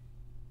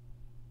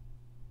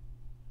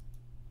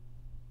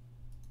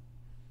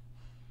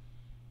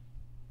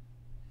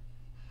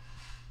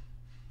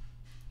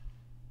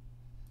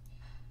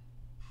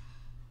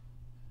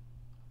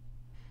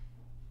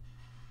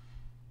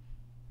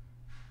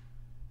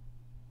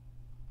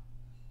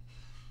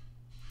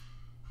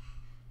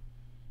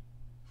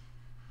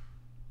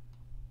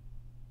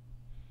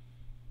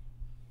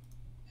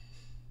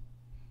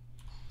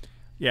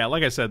 Yeah,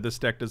 like I said, this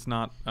deck does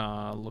not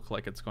look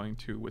like it's going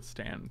to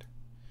withstand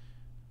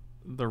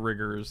the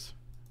rigors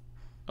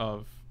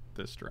of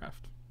this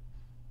draft.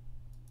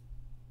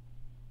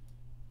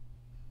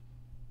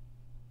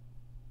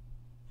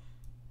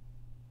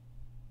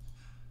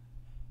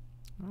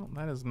 Well,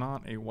 that is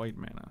not a white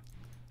mana.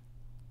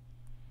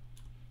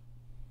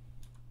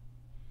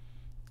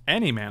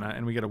 Any mana,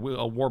 and we get a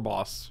War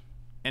Boss.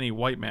 Any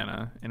white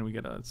mana, and we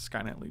get a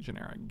Skynet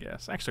Legionnaire, I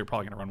guess. Actually, we're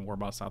probably going to run War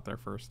Boss out there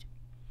first.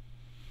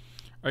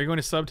 Are you going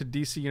to sub to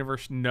DC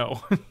Universe?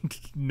 No.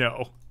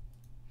 No.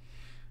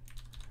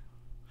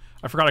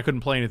 I forgot I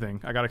couldn't play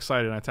anything. I got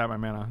excited and I tapped my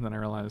mana, and then I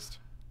realized.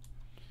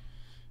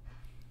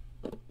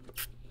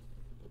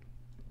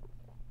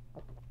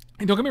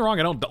 And don't get me wrong,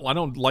 I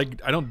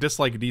don't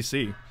dislike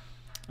DC.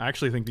 I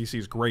actually think DC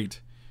is great.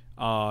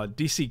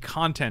 DC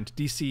content,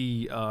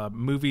 DC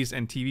movies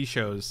and TV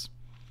shows,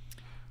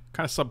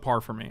 kind of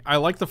subpar for me. I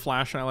like The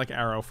Flash and I like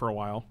Arrow for a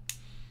while.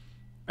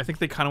 I think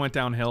they kind of went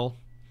downhill.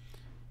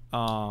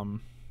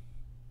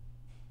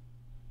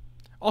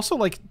 Also,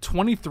 like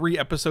 23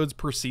 episodes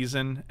per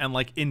season and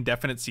like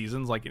indefinite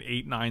seasons, like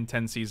 8, 9,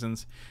 10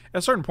 seasons. At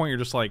a certain point, you're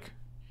just like,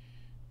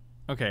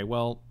 okay,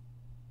 well,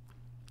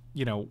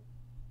 you know,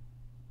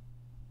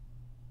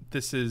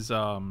 this is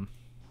you're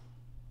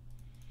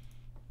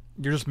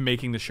just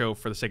making the show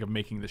for the sake of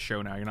making the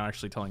show now. You're not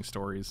actually telling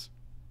stories.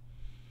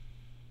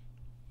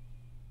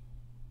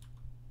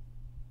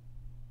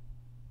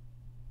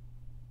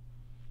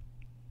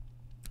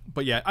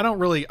 But yeah, I don't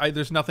really...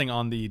 there's nothing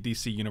on the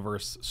DC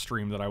Universe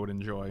stream that I would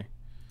enjoy.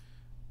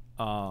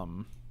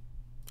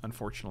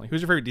 Unfortunately.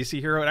 Who's your favorite DC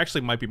hero? It actually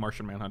might be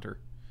Martian Manhunter,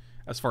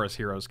 as far as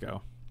heroes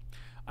go.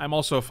 I'm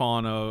also a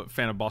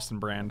fan of Boston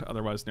Brand,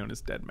 otherwise known as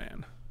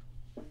Deadman.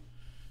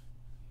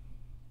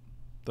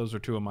 Those are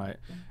two of my...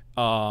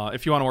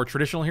 if you want a more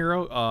traditional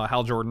hero,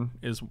 Hal Jordan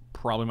is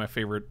probably my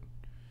favorite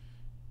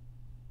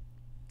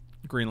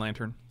Green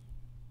Lantern.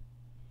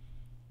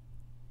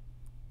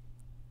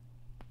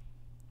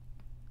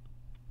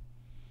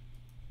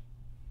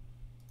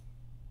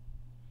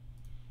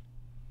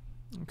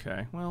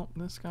 Okay, well,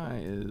 this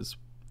guy is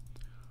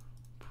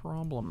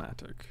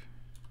problematic.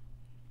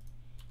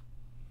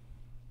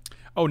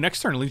 Oh,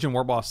 next turn, Legion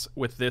Warboss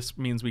with this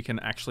means we can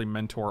actually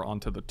mentor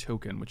onto the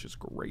token, which is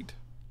great.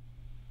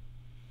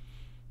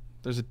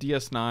 There's a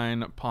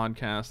DS9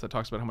 podcast that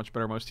talks about how much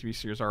better most TV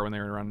series are when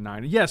they're around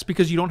 9. Yes,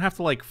 because you don't have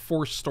to, like,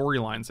 force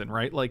storylines in,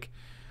 right? Like,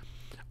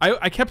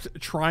 I kept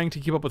trying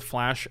to keep up with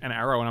Flash and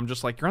Arrow, and I'm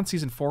just like, you're on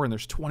season 4, and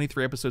there's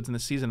 23 episodes in the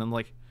season. And I'm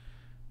like,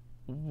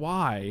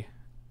 why?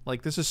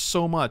 Like, this is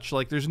so much.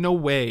 Like, there's no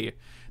way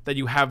that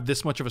you have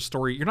this much of a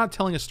story. You're not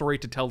telling a story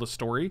to tell the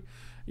story.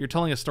 You're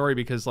telling a story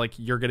because, like,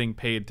 you're getting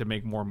paid to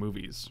make more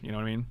movies. You know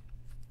what I mean?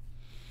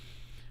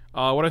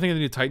 What do I think of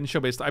the new Titan show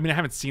based... I mean, I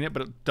haven't seen it,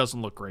 but it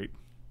doesn't look great.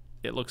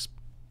 It looks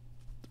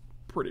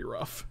pretty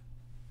rough.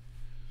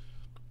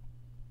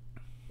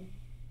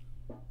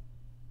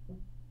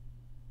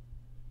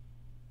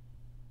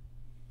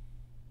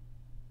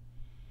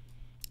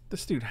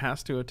 This dude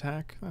has to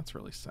attack? That's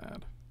really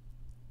sad.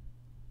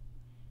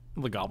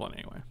 The Goblin,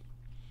 anyway.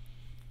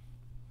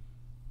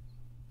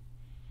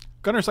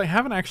 Gunners, I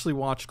haven't actually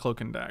watched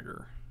Cloak and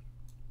Dagger.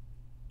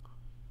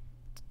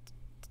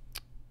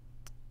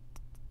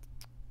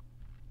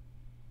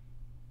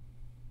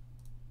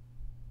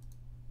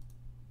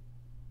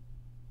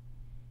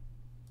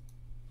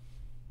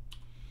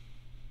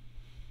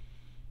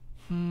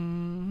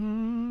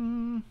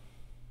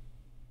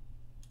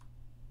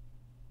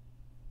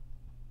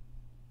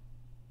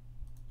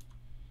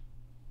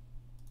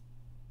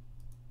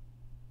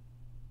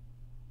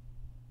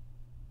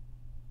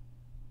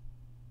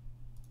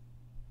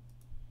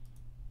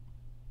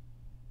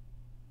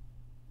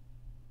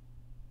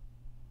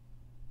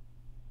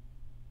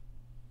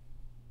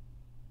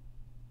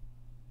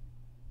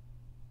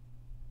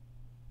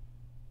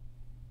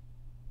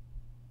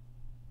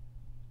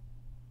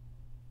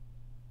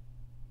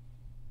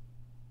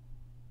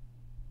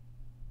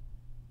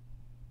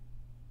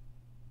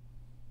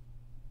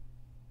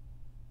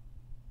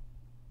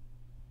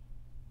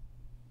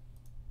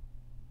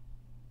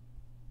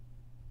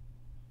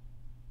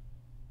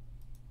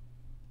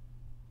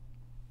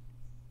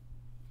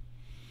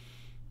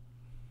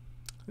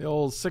 The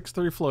old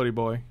 6/3 floaty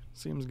boy.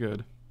 Seems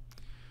good.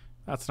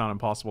 That's not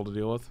impossible to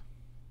deal with.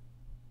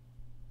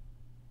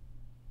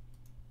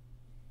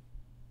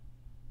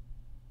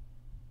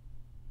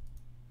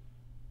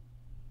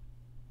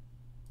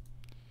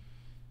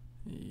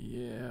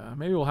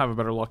 Maybe we'll have a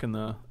better luck in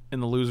the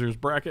losers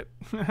bracket.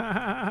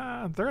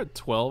 They're at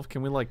 12.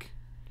 Can we like?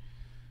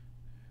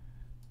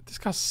 This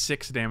costs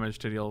 6 damage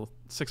to deal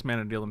 6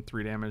 mana to deal them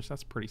 3 damage.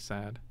 That's pretty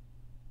sad.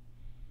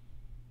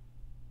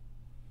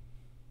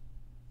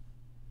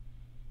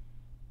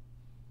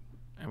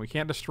 And we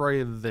can't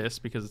destroy this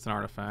because it's an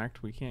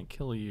artifact. We can't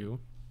kill you.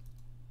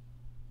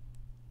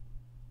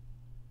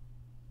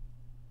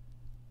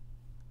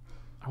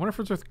 I wonder if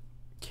it's worth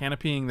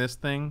canopying this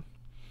thing,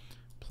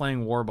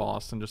 playing War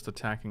Boss, and just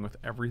attacking with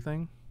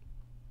everything.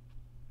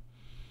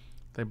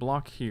 They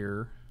block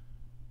here.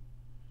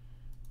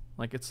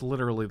 Like, it's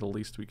literally the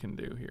least we can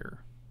do here.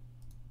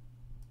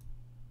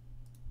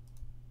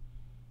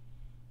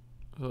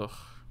 Ugh.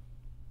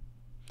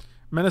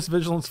 Menace,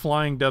 Vigilance,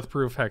 Flying, Death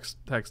Proof, Hex,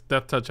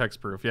 Death Touch, Hex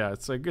Proof. Yeah,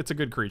 it's a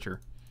good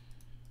creature.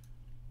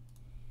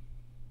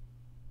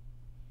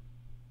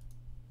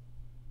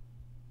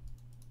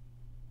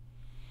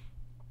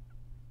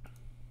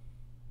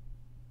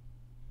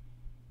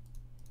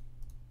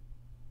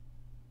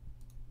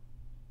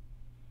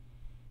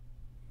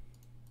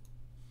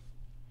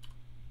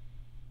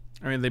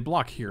 I mean, they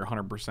block here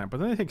 100%,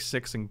 but then they take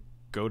 6 and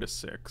go to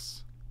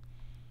 6.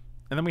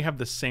 And then we have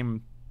the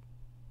same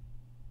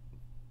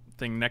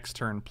thing next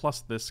turn, plus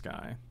this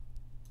guy.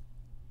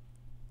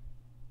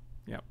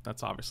 Yep,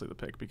 that's obviously the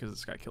pick, because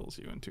this guy kills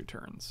you in 2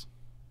 turns.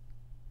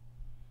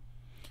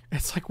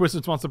 It's like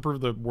Wizards wants to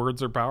prove that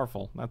words are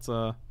powerful.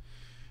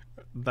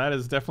 That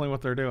is definitely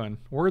what they're doing.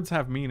 Words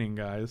have meaning,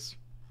 guys.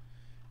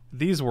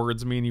 These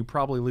words mean you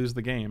probably lose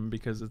the game,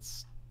 because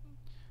it's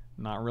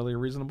not really a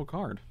reasonable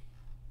card.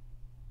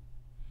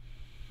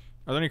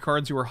 Are there any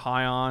cards you were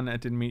high on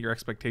that didn't meet your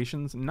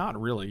expectations? Not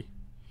really.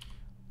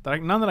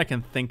 None that I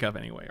can think of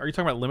anyway. Are you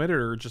talking about limited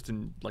or just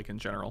in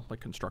general, like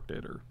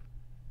constructed or?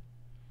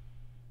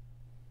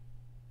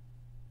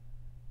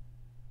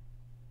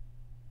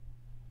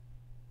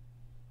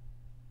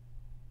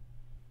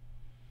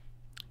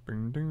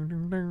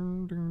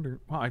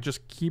 Wow, I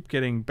just keep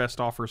getting best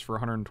offers for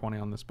 120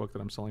 on this book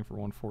that I'm selling for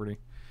 140,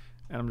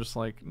 and I'm just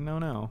like,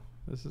 no,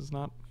 this is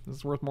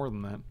worth more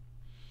than that.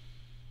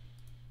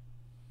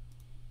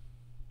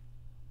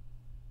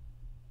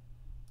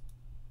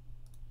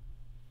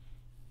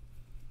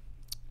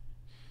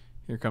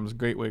 Here comes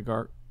Gateway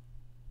Guard.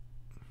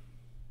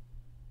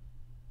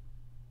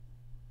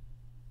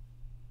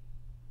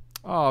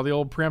 Oh, the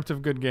old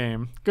preemptive good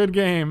game. Good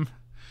game.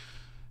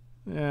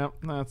 Yeah,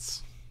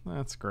 that's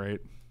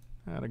great.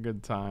 I had a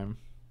good time.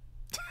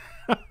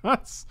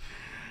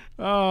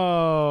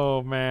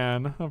 Oh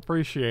man,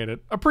 appreciate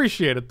it.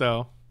 Appreciate it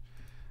though.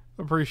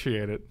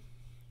 Appreciate it.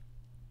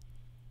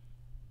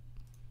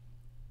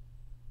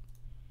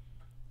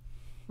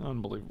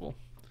 Unbelievable.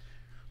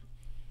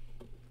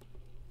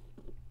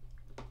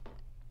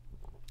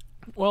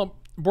 Well,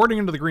 boarding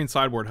into the green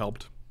sideboard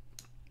helped.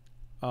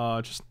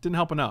 Just didn't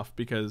help enough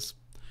because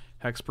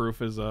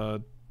hexproof is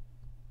a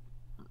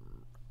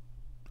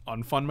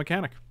unfun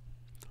mechanic.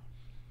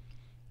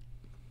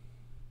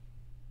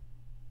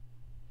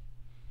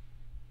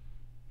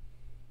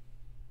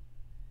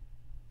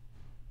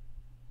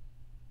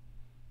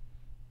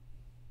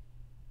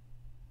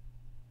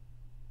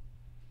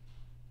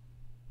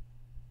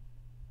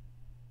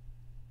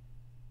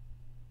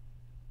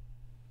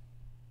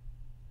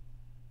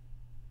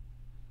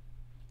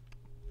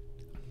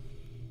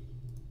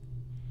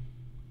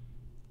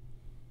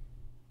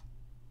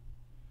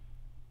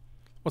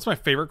 What's my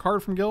favorite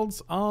card from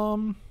Guilds?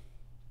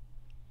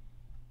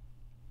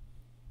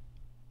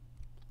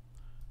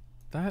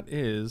 That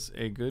is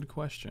a good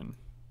question.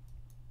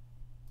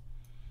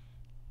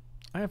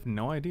 I have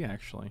no idea,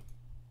 actually.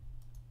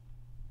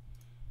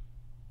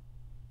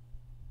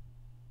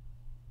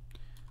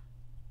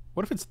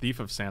 What if it's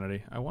Thief of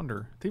Sanity? I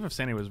wonder. Thief of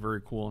Sanity was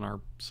very cool in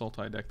our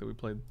Sultai deck that we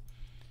played.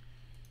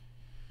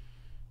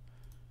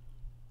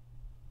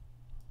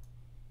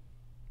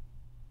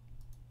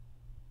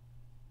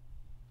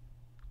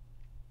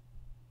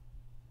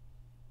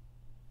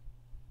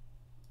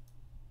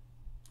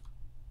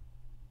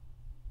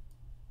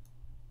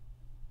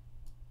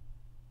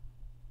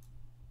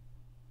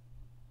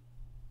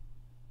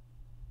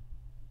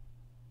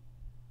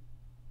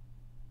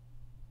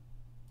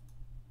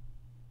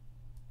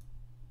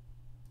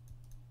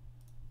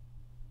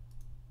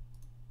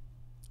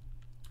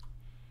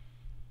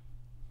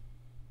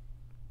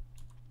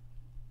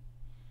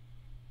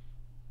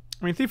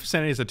 I mean, Thief of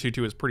Sanity as a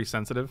 2/2 is pretty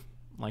sensitive.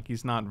 Like,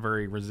 he's not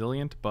very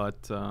resilient,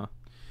 but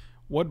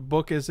what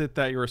book is it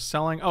that you're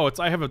selling? Oh,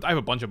 I have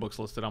a bunch of books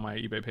listed on my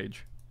eBay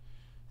page.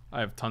 I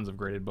have tons of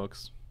graded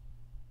books.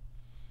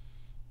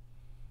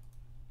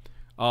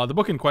 The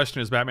book in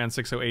question is Batman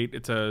 608.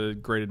 It's a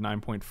graded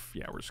 9.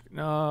 Yeah, we're just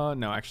no,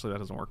 actually that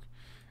doesn't work.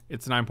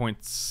 It's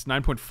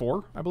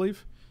 9.4, I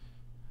believe.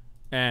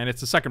 And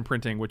it's a second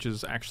printing, which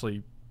is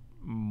actually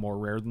more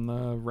rare than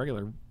the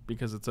regular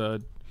because it's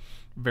a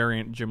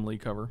variant Jim Lee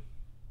cover.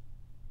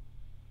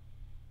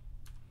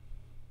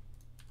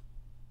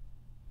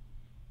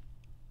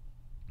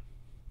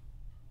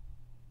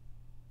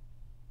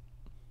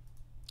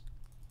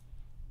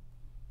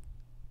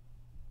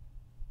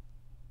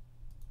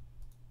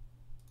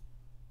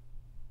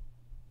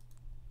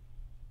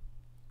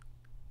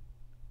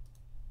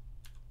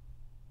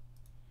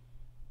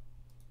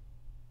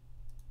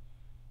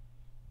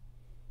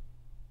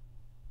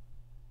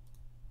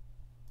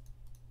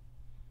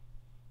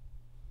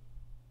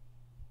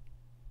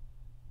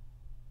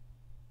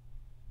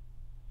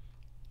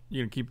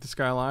 You gonna keep this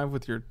guy alive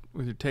with your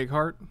take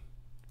heart?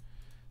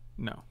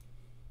 No.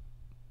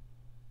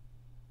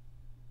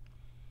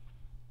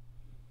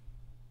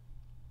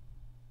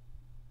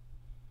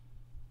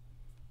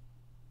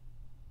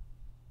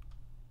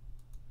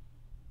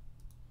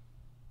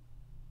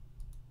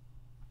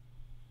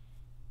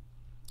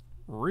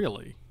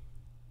 Really?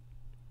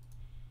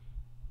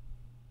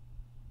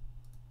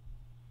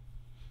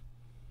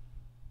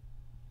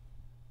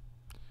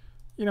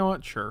 You know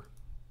what? Sure.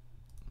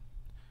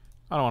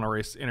 I don't want to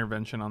waste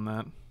intervention on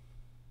that.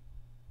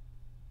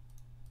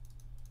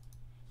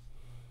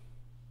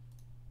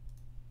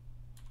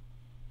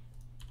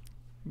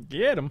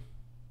 Get him.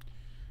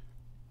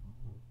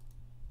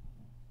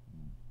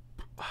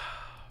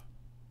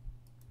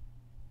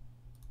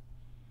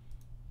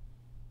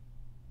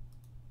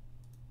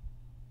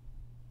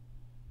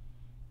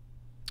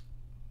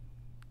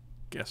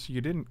 Guess you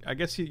didn't. I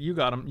guess you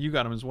got him. You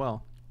got him as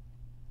well.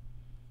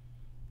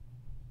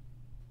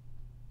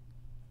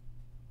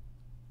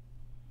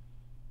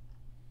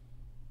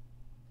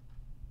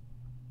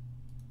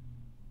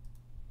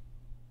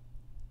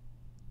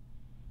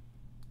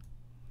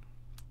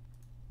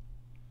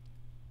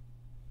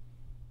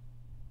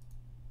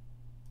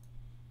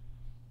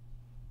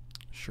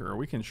 Sure,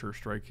 we can sure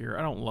strike here.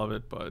 I don't love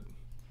it, but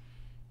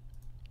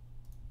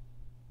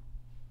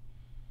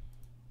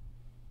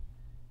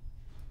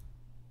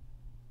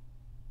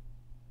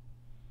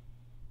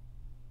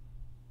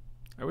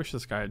I wish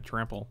this guy had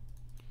trample.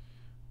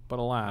 But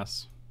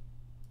alas,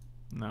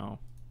 no.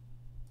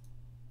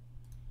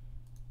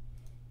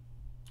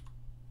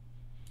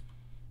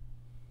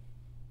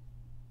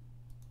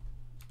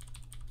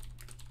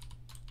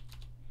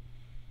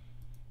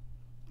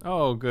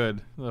 Oh,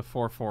 good. The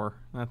 4/4.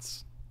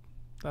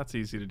 That's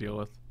easy to deal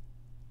with.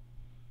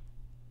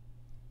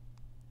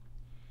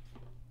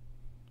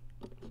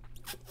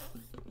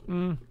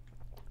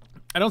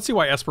 I don't see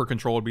why Esper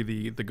Control would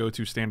be the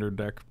go-to standard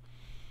deck.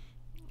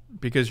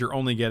 Because you're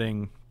only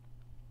getting...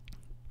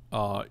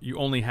 you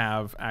only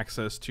have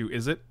access to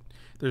Izzet.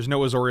 There's no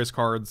Azorius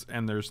cards,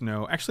 and there's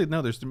no... Actually,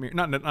 no, there's Dimir.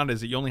 Not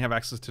Izzet. You only have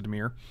access to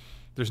Dimir.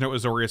 There's no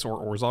Azorius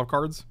or Orzhov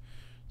cards.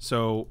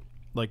 So,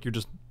 like, you're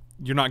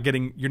not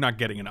getting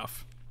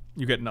enough.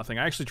 You get nothing.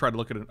 I actually tried to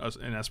look at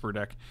an Esper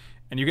deck,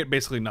 and you get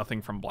basically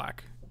nothing from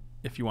black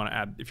if you want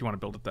to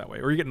build it that way,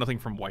 or you get nothing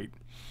from white,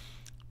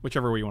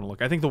 whichever way you want to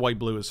look. I think the white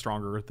blue is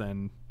stronger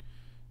than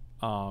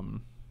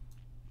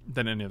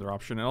any other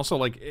option, and also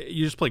like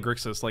you just play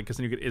Grixis, like because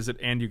then you get Izzet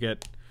and you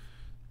get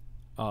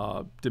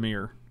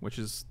Dimir, which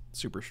is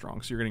super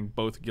strong. So you're getting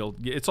both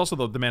guild. It's also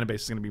the mana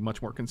base is going to be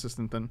much more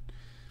consistent than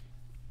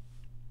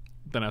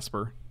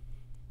Esper.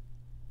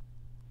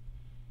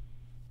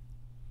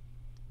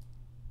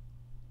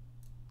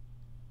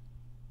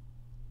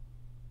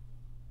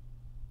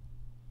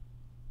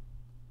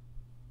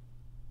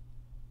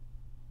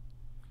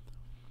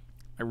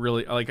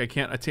 I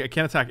can't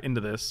attack into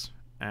this,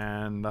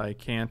 and I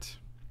can't.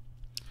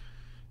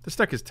 This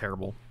deck is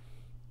terrible.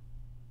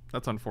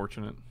 That's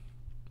unfortunate.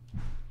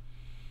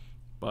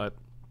 But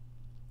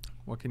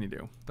what can you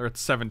do? They're at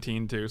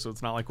 17 too, so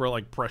it's not like we're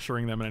like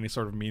pressuring them in any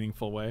sort of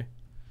meaningful way.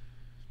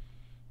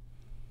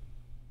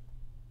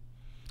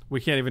 We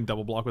can't even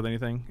double block with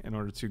anything in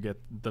order to get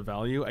the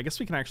value. I guess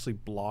we can actually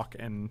block,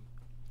 and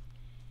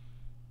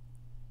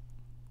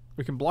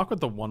we can block with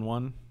the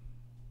 1/1.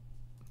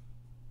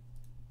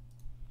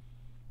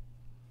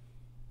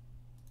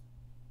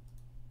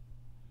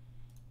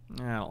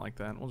 I don't like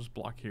that. We'll just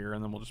block here,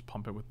 and then we'll just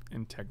pump it with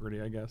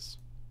integrity, I guess.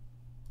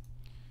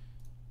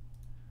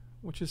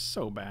 Which is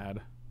so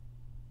bad.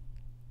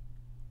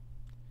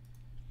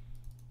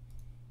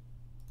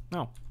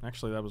 No,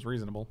 actually, that was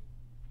reasonable.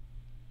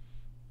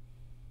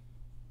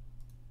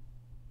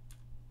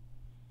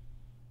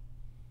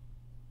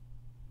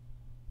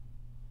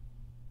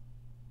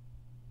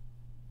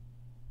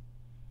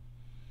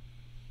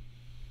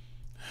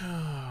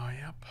 Oh,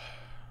 yep.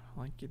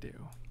 Like you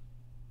do.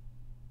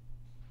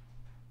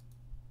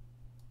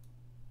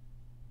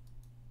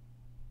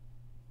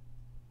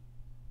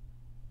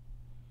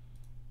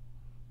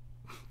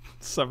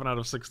 Seven out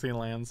of 16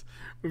 lands.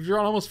 We've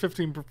drawn almost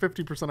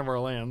 50% of our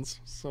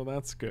lands, so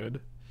that's good.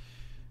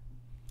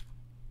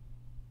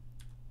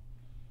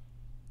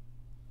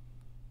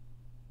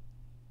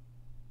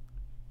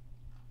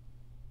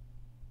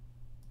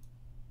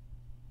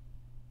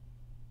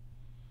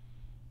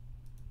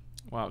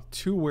 Wow,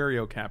 2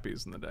 Wario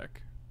Cappies in the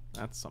deck.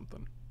 That's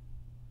something.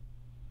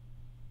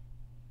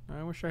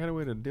 I wish I had a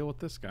way to deal with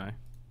this guy.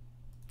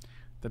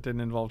 That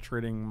didn't involve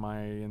trading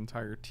my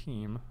entire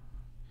team.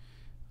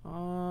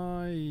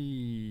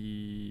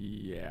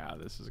 Yeah,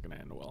 this is going to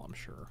end well, I'm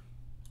sure.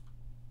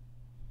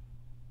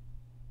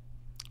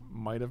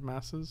 Might have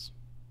Masses.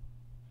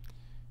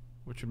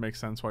 Which would make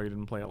sense why you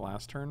didn't play it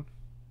last turn.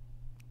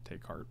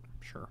 Take heart,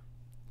 sure.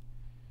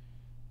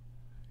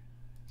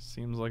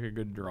 Seems like a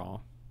good draw.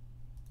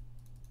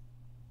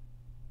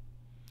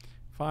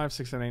 5,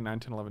 6, 7, 8, 9,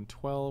 10, 11,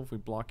 12. We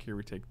block here,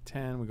 we take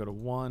 10. We go to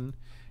 1.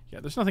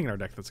 Yeah, there's nothing in our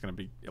deck that's going to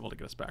be able to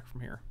get us back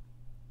from here.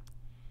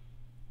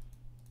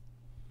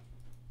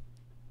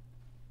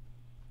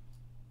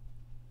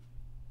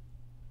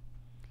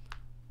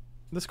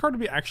 This card would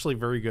be actually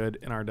very good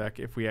in our deck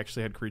if we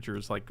actually had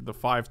creatures like the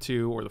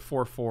 5/2 or the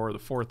 4/4 or the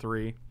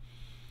 4/3.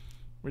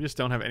 We just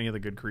don't have any of the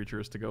good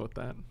creatures to go with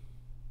that,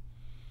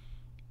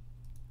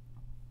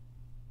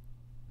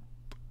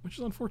 which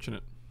is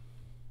unfortunate.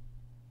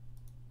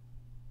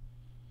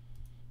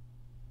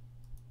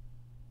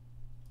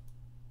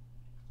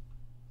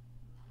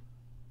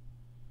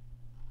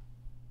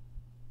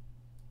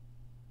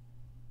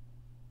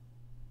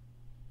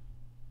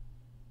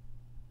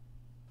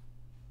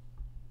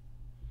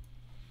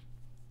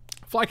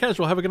 Fly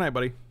Casual, have a good night,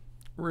 buddy.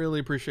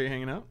 Really appreciate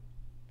hanging out.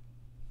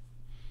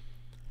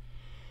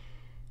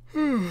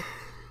 I'm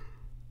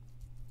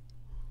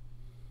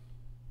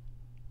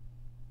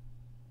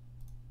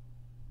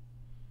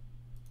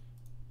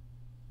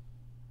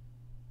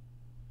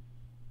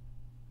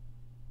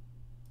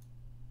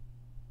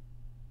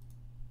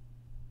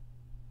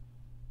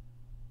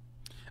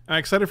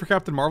excited for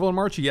Captain Marvel in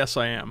March. Yes,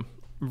 I am.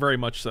 Very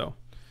much so.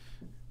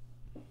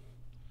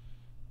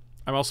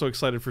 I'm also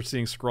excited for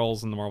seeing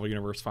Skrulls in the Marvel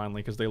Universe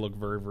finally, because they look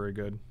very, very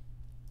good.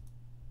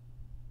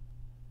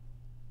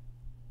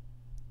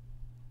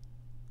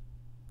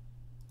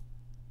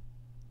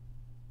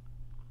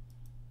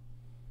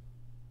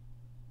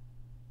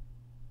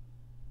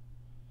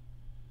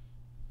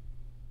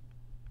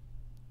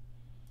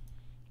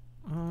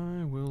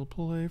 I will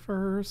play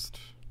first.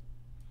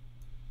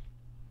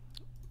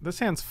 This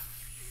hand's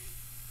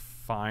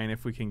fine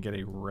if we can get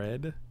a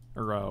red,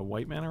 or a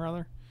white mana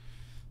rather.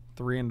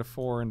 3 into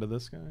 4 into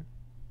this guy.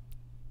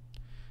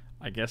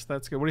 I guess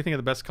that's good. What do you think of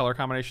the best color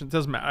combination? It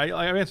doesn't matter.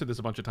 I've answered this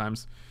a bunch of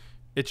times.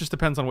 It just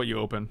depends on what you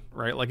open,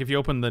 right? Like if you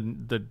open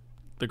the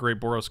great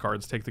Boros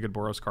cards, take the good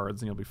Boros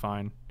cards and you'll be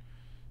fine.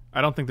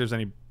 I don't think there's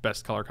any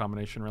best color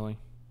combination really.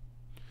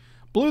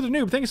 Blue the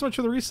Noob, thank you so much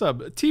for the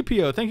resub.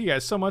 TPO, thank you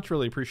guys so much.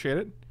 Really appreciate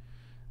it.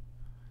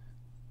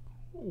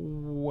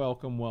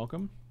 Welcome,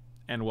 welcome.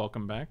 And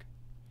welcome back.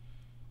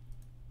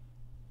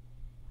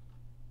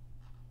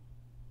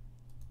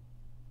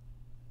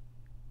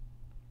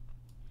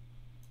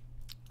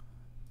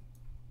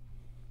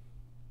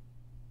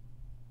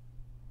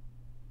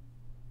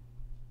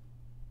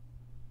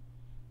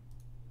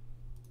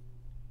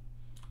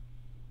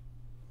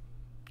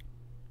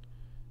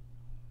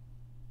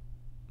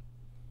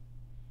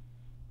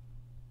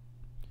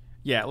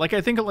 Yeah, like I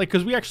think like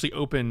because we actually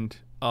opened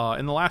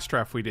in the last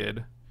draft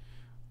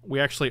we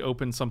actually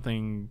opened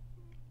something.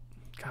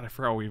 God, I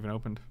forgot what we even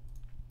opened.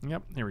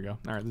 Yep, here we go.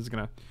 All right, this is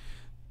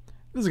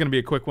gonna be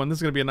a quick one. This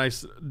is gonna be a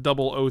nice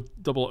double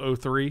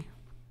 03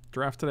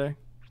 draft today.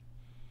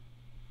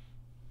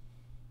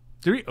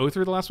 Did we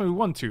 03 the last one? We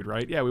won 2,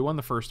 right? Yeah, we won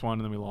the first one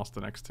and then we lost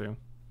the next 2,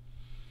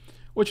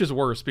 which is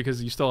worse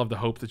because you still have the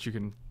hope that you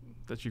can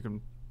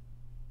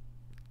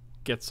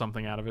get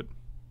something out of it.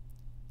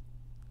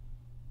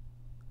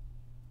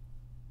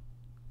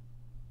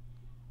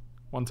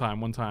 One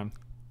time.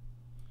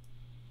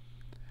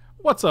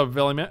 What's up,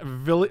 Villy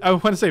Man? I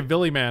want to say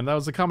Villy Man. That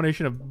was a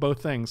combination of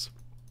both things.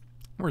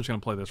 We're just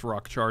going to play this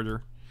Rock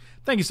Charger.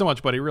 Thank you so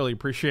much, buddy. Really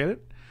appreciate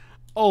it.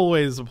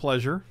 Always a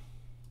pleasure.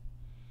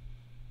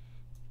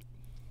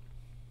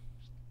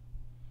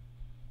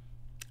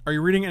 Are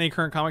you reading any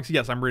current comics?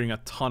 Yes, I'm reading a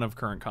ton of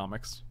current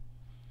comics.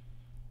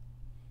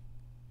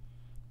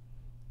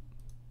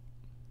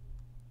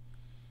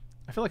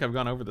 I feel like I've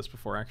gone over this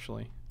before,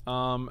 actually.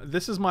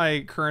 This is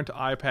my current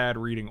iPad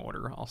reading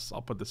order.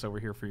 I'll put this over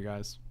here for you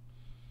guys.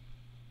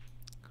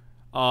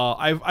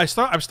 I've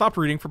stopped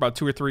reading for about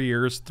 2 or 3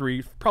 years.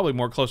 3, probably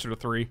more, closer to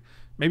 3,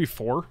 maybe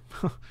 4.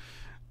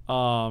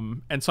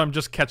 And so I'm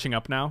just catching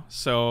up now.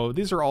 So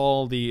these are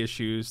all the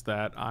issues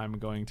that I'm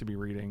going to be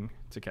reading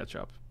to catch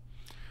up.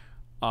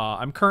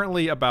 I'm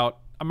currently right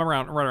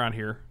around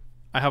here.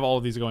 I have all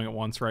of these going at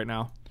once right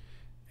now,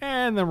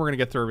 and then we're gonna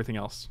get through everything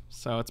else.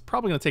 So it's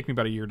probably gonna take me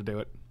about a year to do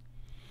it,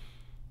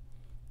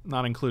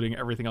 not including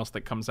everything else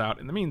that comes out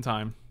in the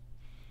meantime.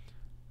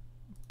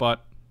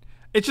 But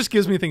it just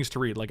gives me things to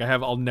read. Like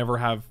I'll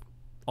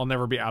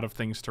never be out of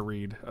things to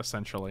read,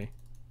 essentially,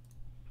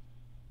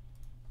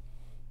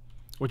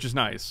 which is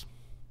nice.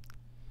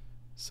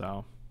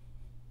 So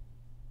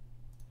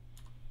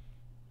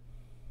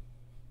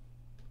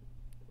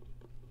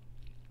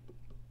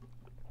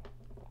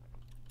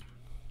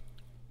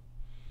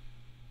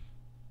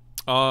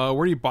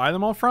where do you buy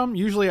them all from?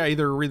 Usually I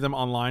either read them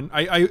online.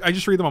 I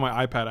just read them on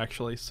my iPad,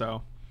 actually.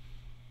 So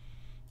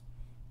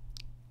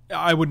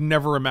I would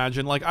never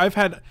imagine, like, I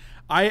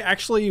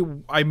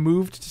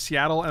moved to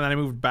Seattle and then I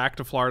moved back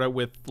to Florida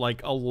with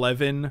like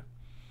 11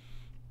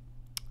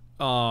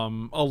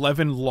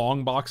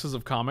 long boxes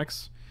of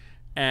comics.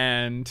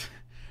 And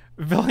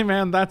Billy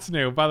Man, that's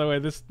new. By the way,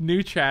 this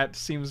new chat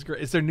seems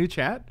great. Is there new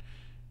chat?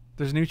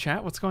 There's new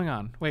chat? What's going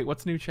on? Wait,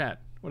 what's new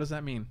chat? What does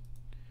that mean?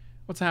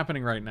 What's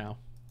happening right now?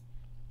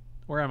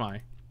 Where am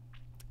I?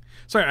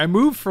 Sorry, I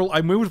moved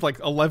like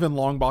 11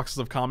 long boxes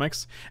of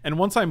comics, and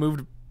once I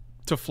moved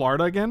to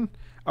Florida again,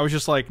 I was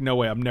just like, no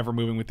way, I'm never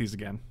moving with these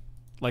again.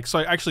 Like, so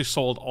I actually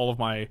sold all of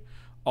my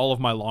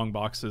long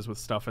boxes with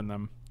stuff in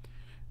them,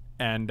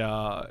 and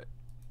I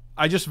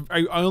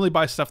only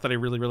buy stuff that I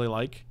really, really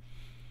like.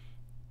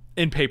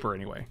 in paper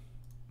anyway,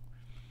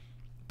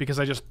 because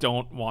I just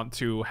don't want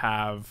to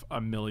have a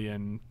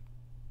million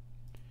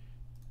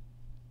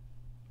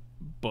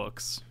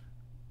books.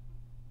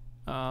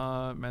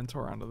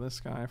 Mentor onto this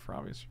guy for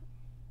obvious.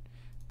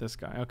 This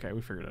guy. Okay,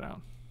 we figured it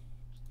out.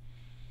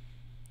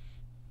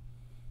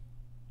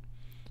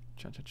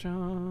 Cha-cha-cha.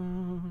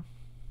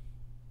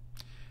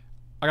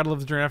 I gotta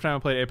live the dream. After I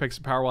played Apex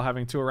and Power while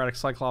having 2 erratic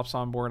Cyclops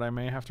on board, I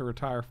may have to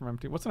retire from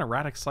MT. What's an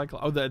erratic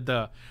Cyclops?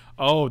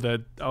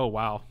 Oh,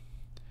 wow.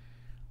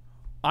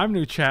 I'm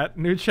new chat.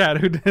 New chat.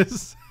 Who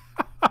dis?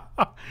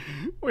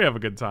 We have a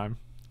good time.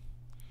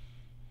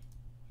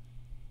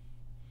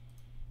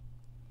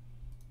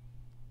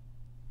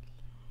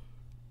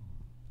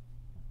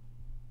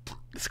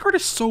 This card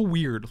is so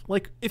weird.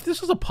 Like, if this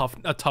was a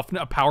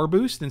power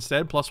boost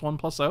instead,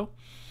 +1/+0,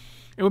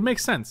 it would make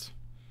sense.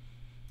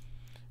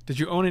 Did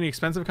you own any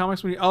expensive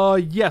comics when you...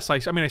 yes, I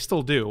mean, I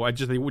still do. I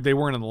just they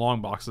weren't in the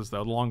long boxes,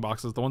 though. The long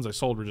boxes, the ones I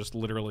sold were just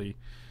literally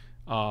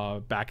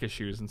back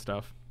issues and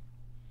stuff.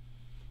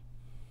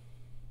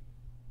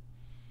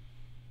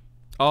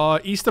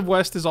 East of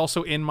West is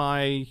also in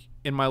my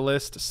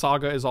list.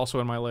 Saga is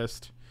also in my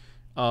list.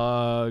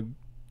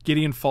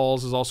 Gideon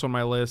Falls is also in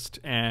my list,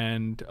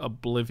 and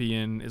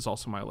Oblivion is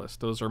also my list.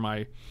 Those are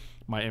my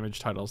image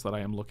titles that I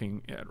am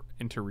looking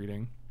into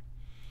reading.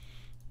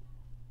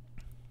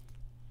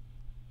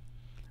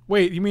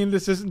 Wait, you mean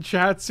this isn't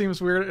chat?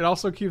 Seems weird. It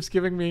also keeps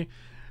giving me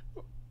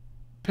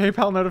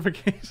PayPal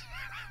notifications.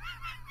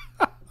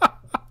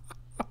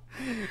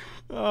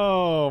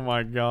 Oh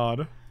my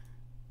god.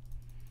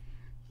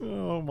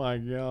 Oh my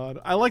god.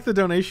 I like the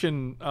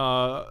donation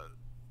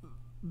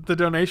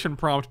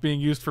prompt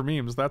being used for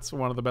memes. That's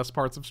one of the best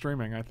parts of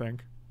streaming, I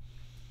think.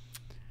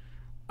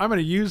 I'm going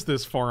to use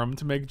this forum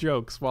to make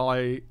jokes while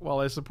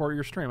I support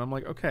your stream. I'm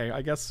like, okay,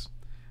 I guess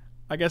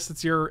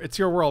it's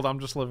your world. I'm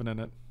just living in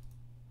it.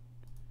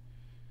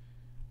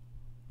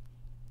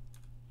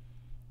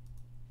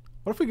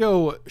 What if we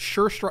go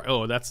Sure Strike?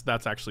 Oh, that's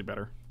actually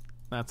better.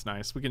 That's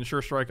nice. We can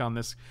Sure Strike on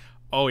this.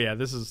 Oh yeah,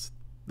 this is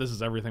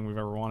everything we've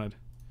ever wanted.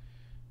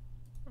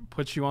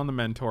 Put you on the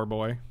Mentor,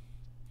 boy.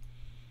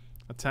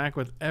 Attack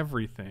with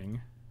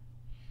everything.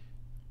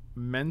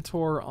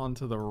 Mentor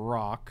onto the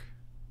rock.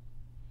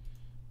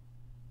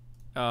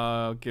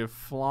 Give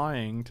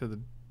flying to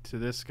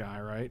this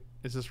guy, right?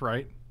 Is this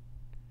right?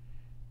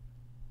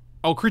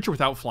 Oh, creature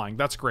without flying.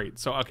 That's great.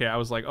 So okay, I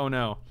was like, oh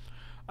no.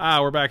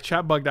 We're back.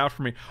 Chat bugged out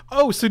for me.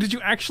 Oh, so did you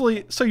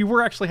actually... So you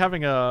were actually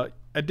having a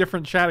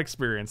different chat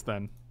experience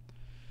then.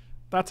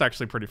 That's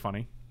actually pretty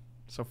funny.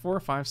 So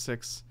 4, 5,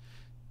 6,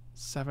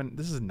 7...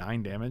 This is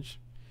 9 damage.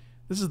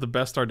 This is the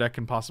best our deck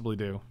can possibly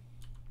do.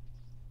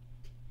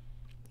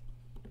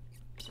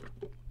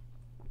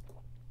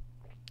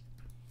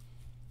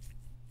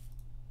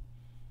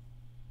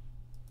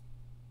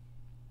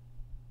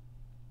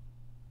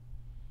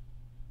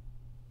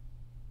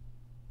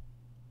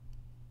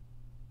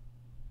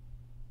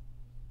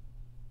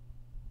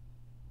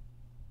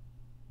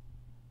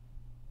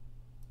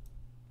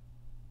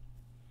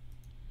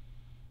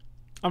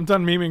 I'm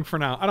done memeing for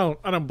now. I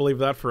don't believe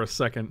that for a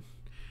second.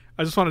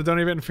 I just want to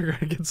donate it and figure out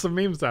how to get some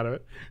memes out of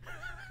it.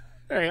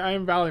 Hey, I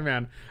am Valley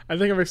Man. I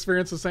think I've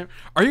experienced the same.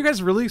 Are you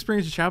guys really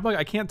experiencing chat bug?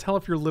 I can't tell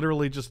if you're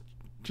literally just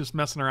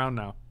messing around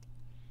now.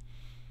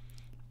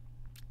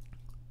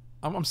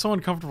 I'm so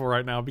uncomfortable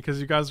right now because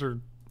you guys are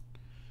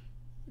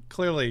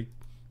clearly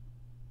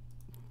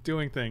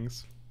doing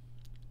things.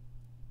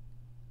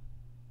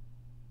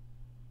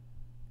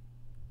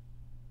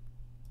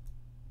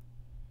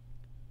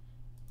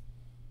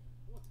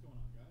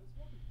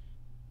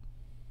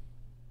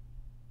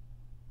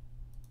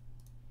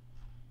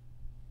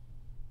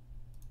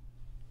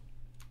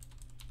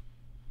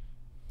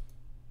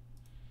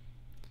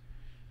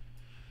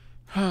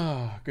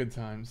 Good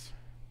times.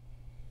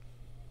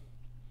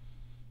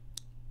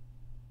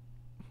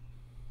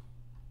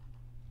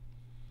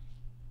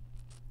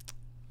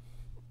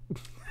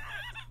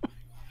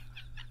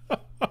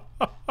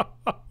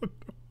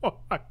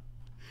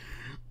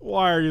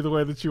 Why are you the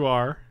way that you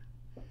are?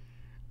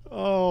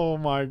 Oh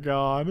my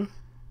god.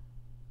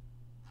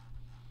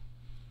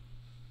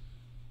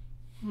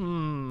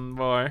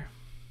 Boy.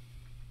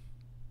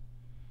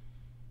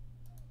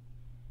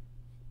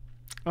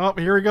 Oh,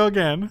 here we go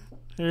again.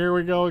 Here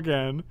we go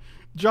again.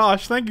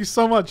 Josh, thank you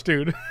so much,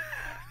 dude.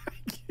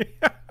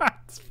 Yeah,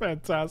 it's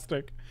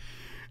fantastic.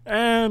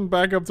 And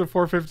back up to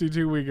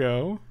 452 we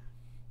go.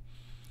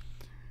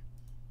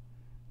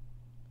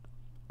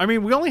 I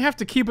mean, we only have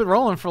to keep it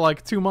rolling for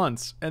like 2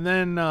 months, and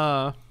then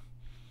I'll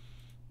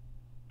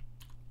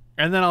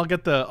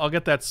get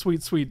that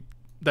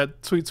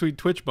sweet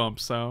Twitch bump.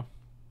 So,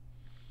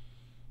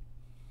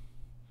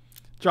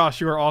 Josh,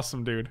 you are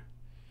awesome, dude.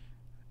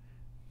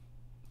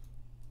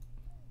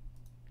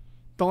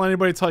 Don't let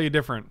anybody tell you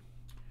different.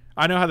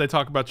 I know how they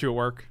talk about you at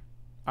work.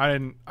 I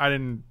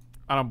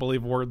don't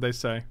believe a word they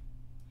say.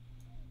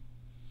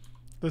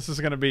 This is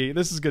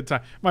good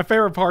time. My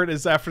favorite part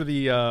is after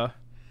the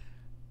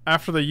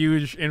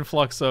huge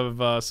influx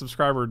of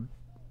subscriber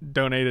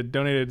donated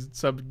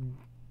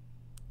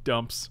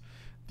dumps,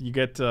 you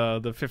get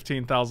the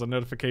 15,000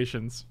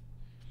 notifications.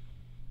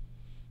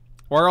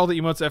 Why are all the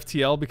emotes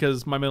FTL?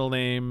 Because my middle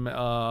name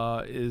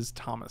is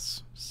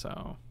Thomas.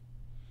 So.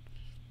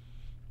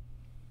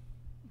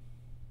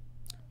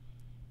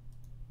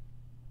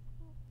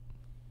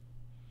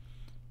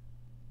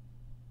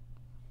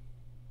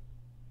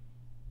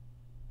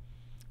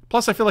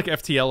 Plus, I feel like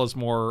FTL is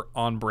more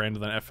on brand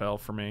than FL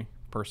for me,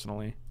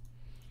 personally.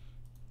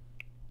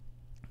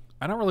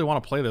 I don't really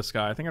want to play this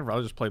guy. I think I'd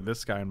rather just play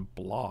this guy and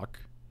block.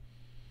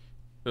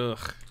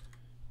 Ugh.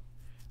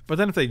 But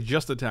then if they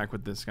just attack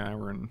with this guy,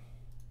 we're in...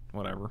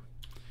 Whatever.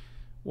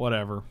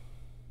 Whatever.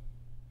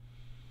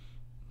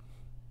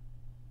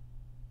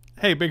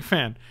 Hey, big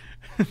fan.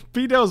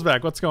 B-Do's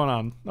back. What's going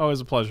on?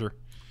 Always a pleasure.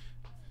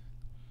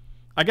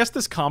 I guess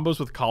this combos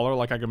with Collar.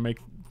 Like, I can make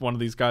one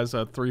of these guys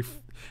an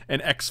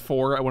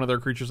X4, one of their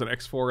creatures an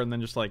X4, and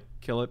then just, like,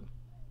 kill it.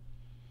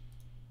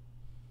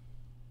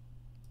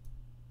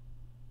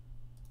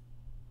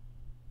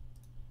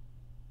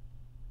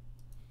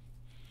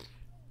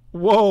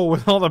 Whoa,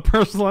 with all the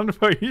personal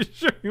info you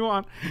sure you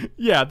want?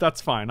 Yeah,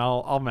 that's fine.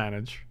 I'll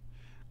manage.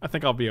 I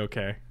think I'll be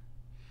okay.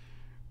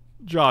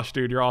 Josh,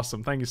 dude, you're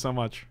awesome. Thank you so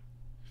much.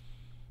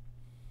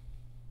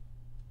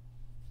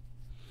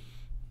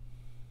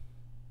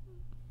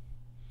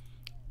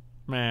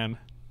 Man,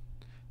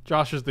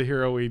 Josh is the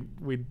hero we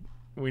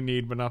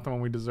need, but not the one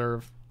we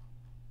deserve.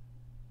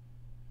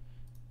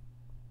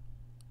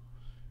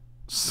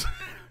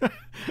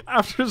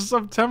 After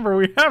September,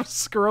 we have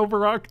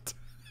Scrober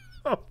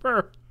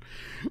October.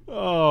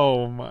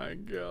 Oh my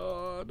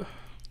god.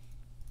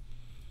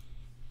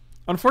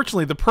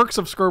 Unfortunately, the perks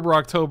of Scrober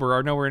October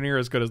are nowhere near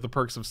as good as the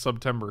perks of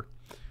September.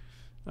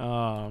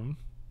 You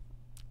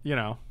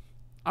know,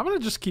 I'm gonna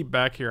just keep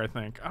back here, I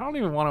think. I don't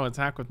even want to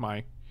attack with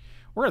my...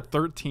 We're at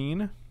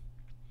 13.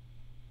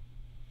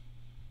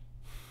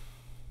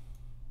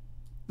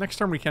 Next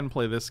turn we can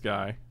play this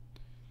guy.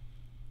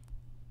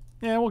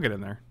 Yeah, we'll get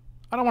in there.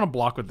 I don't want to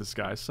block with this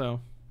guy, so...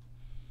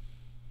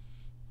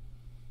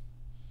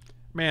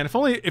 Man, if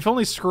only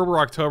Scrober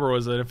October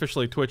was an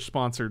officially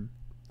Twitch-sponsored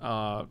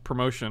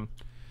promotion.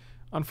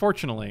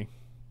 Unfortunately,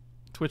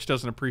 Twitch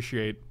doesn't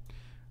appreciate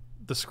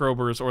the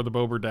Scrobers or the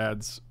Bober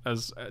dads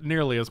as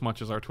nearly as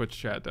much as our Twitch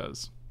chat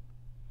does.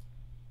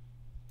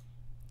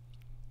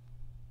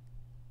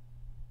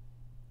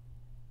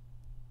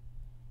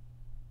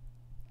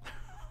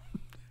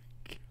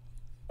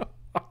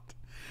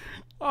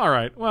 All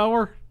right.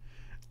 Well,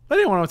 they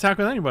didn't want to attack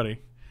with anybody.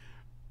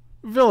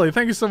 Billy,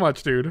 thank you so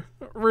much, dude.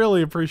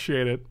 Really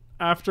appreciate it.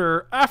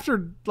 After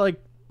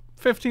like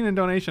 15 in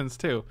donations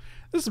too.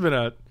 This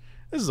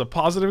is a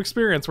positive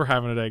experience we're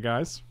having today,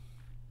 guys.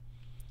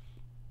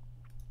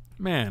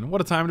 Man,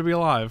 what a time to be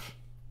alive.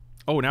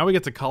 Oh, now we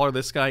get to collar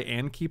this guy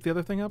and keep the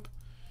other thing up?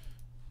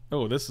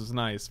 Oh, this is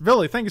nice.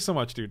 Billy, thank you so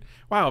much, dude.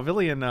 Wow,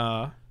 Billy and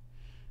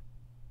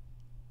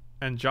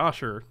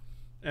Josh are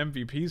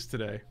MVPs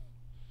today.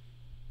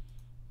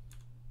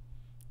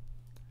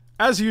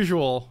 As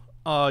usual,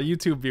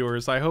 YouTube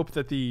viewers, I hope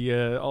that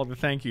all the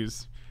thank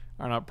yous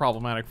are not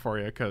problematic for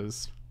you,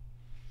 because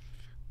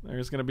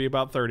there's going to be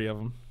about 30 of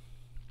them.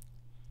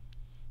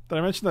 Did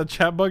I mention that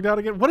chat bugged out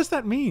again? What does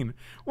that mean?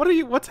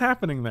 What's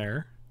happening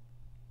there?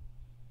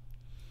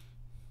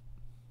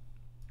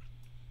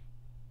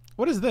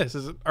 What is this?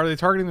 Are they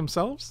targeting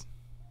themselves?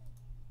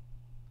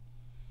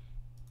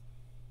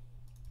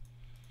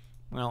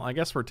 Well, I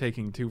guess we're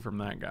taking 2 from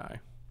that guy.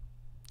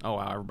 Oh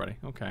wow, everybody.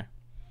 Okay.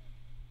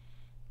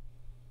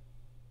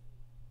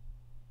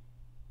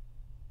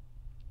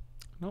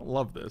 I don't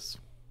love this.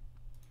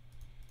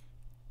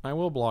 I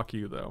will block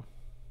you, though.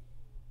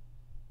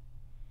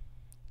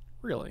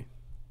 Really?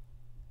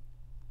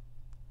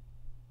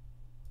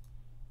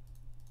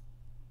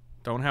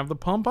 Don't have the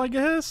pump, I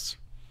guess?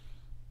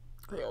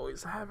 They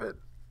always have it.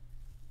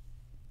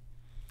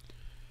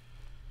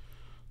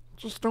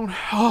 Just don't...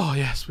 Oh,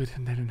 yes, they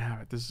didn't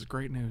have it. This is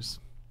great news.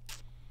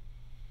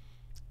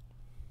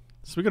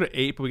 So we go to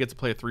 8, but we get to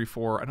play a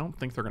 3-4. I don't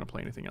think they're going to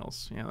play anything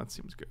else. Yeah, that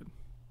seems good.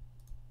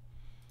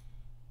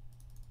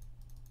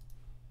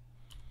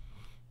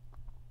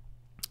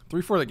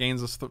 3-4 that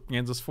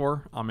gains us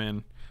 4. I'm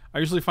in. I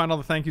usually find all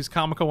the thank yous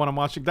comical when I'm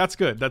watching. That's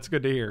good. That's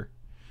good to hear.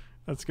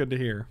 That's good to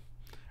hear.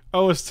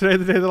 Oh, is today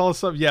the day that all the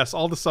subs... Yes,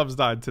 all the subs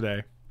died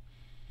today.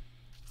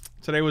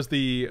 Today was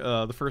the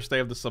first day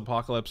of the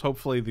subpocalypse.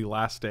 Hopefully the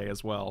last day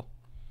as well.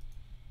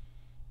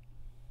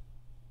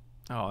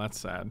 Oh, that's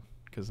sad.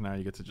 Because now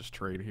you get to just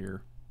trade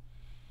here.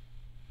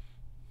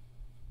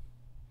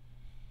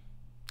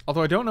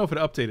 Although I don't know if it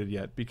updated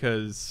yet,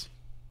 because...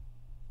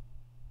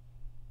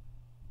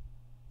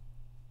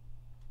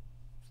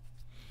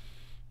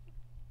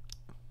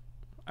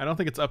 I don't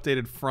think it's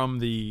updated from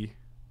the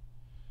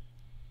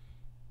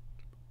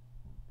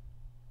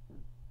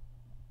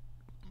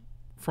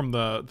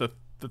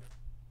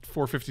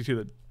 452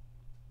 that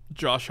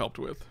Josh helped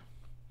with.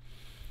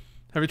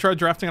 Have you tried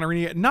drafting on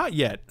Arena yet? Not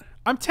yet.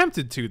 I'm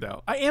tempted to,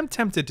 though. I am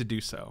tempted to do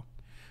so.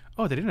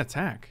 Oh, they didn't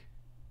attack.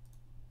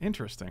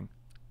 Interesting.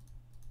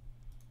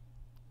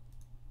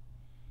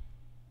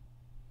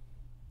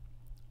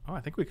 Oh, I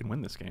think we can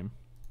win this game.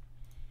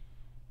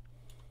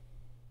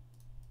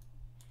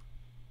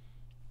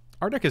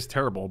 Our deck is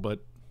terrible,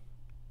 but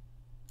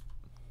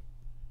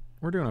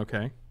we're doing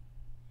okay.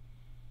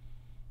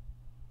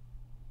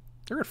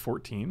 They're at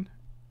 14,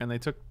 and they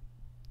took...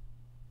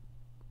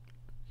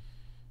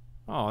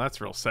 Oh,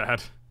 that's real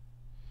sad.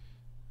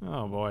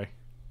 Oh, boy.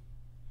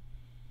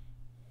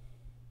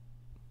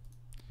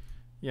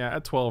 Yeah,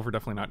 at 12, we're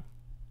definitely not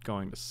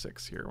going to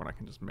 6 here when I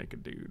can just make a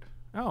dude.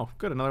 Oh,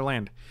 good, another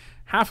land.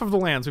 Half of the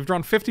lands. We've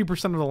drawn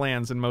 50% of the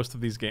lands in most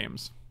of these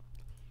games.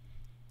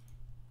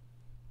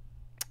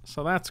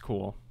 So that's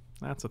cool.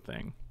 That's a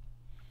thing.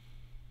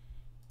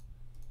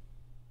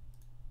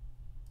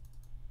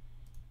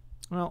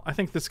 Well, I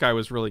think this guy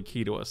was really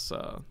key to us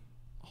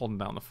holding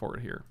down the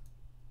fort here.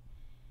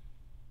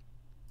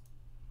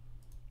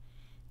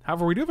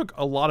 However, we do have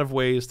a lot of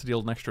ways to deal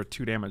an extra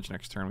 2 damage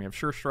next turn. We have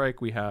Sure Strike.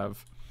 We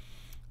have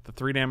the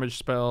 3 damage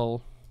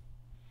spell.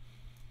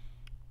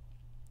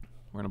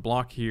 We're going to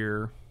block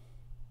here.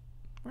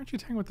 Why aren't you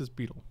attacking with this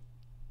beetle?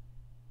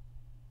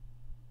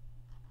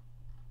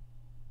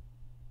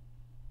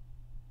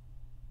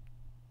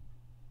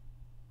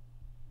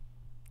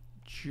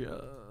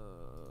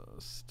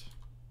 Just...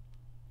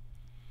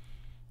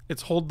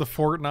 It's hold the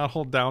fort, not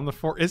hold down the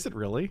fort. Is it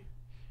really?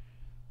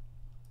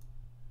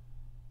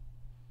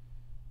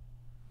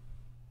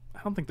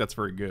 I don't think that's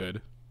very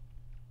good.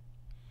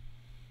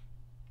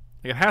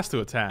 Like, it has to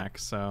attack,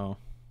 so...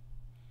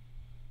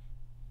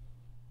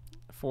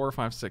 4,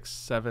 5, 6,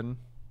 7.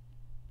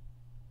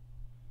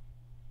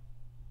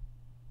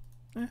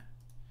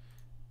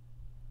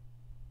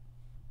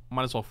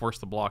 Might as well force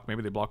the block.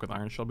 Maybe they block with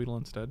Iron Shell Beetle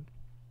instead.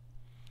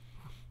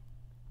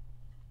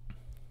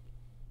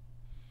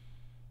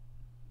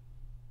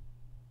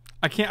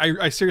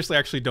 I seriously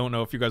actually don't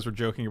know if you guys were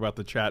joking about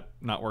the chat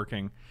not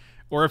working,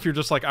 or if you're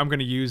just like, I'm going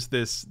to use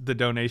the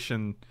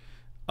donation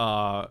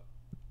to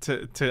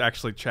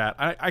actually chat.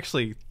 I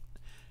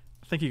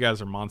think you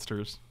guys are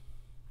monsters.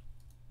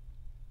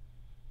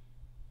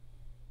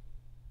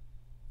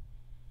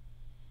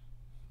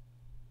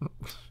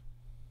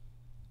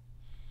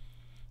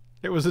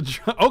 It was a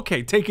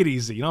okay. Take it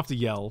easy. You don't have to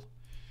yell.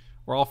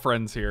 We're all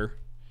friends here.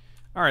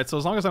 All right. So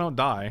as long as I don't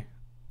die,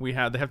 they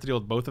have to deal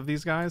with both of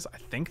these guys. I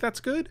think that's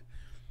good.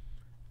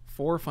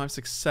 4, 5,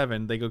 6,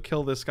 7. They go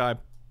kill this guy.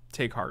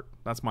 Take heart.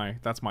 That's my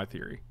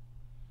theory.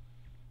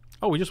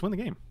 Oh, we just win the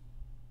game.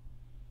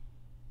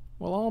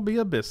 Well, I'll be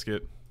a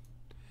biscuit.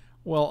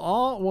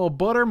 Well,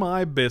 butter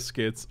my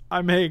biscuits.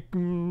 I make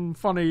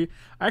funny.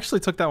 I actually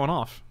took that one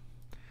off.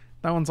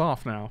 That one's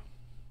off now.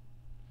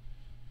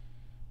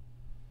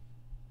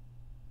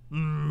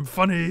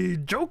 Funny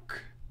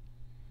joke.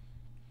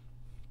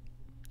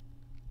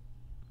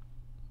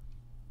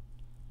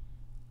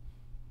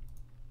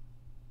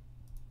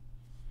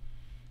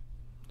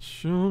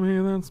 Show me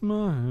that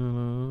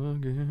smile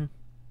again.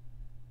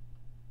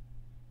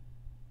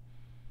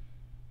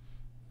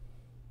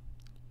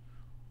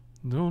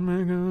 Don't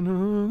make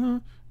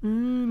another.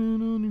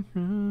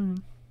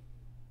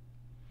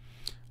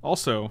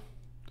 Also,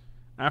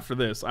 after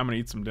this, I'm gonna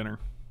eat some dinner.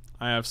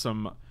 I have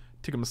some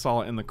tikka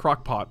masala in the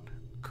crock pot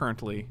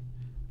currently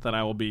that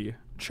I will be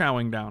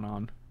chowing down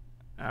on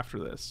after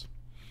this.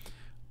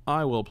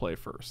 I will play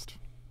first.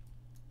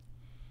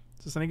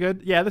 Is this any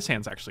good? Yeah, this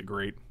hand's actually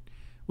great.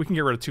 We can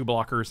get rid of 2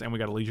 blockers, and we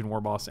got a Legion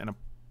War Boss and a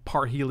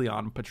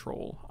Parhelion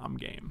Patrol. I'm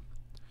game.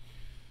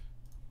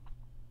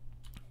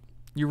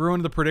 You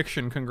ruined the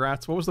prediction.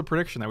 Congrats. What was the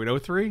prediction? That we'd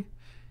 0-3?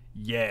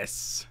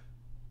 Yes.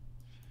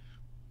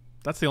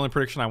 That's the only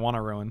prediction I want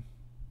to ruin.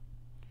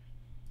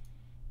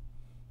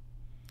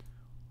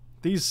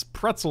 These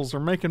pretzels are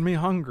making me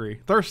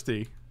hungry.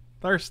 Thirsty.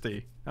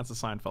 Thirsty. That's a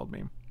Seinfeld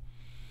meme.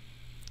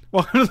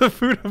 Welcome to the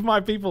food of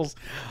my peoples.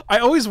 I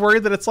always worry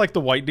that it's like the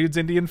white dude's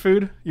Indian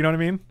food. You know what I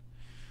mean?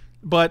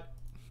 But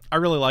I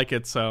really like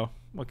it, so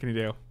what can you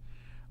do?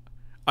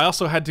 I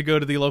also had to go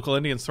to the local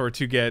Indian store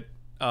to get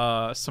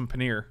some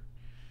paneer.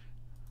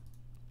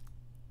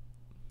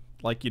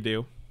 Like you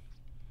do.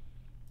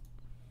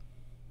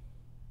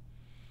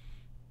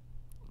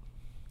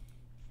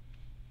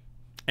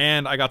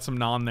 And I got some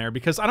naan there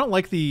because I don't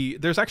like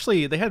there's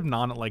actually, they have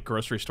naan at like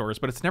grocery stores,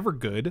 but it's never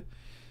good.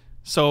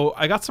 So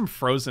I got some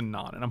frozen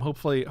naan, and I'm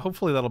hopefully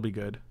that'll be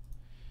good.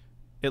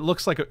 It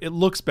looks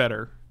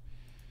better.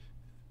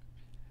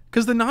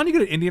 Because the naan you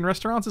get at Indian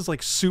restaurants is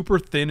like super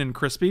thin and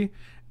crispy,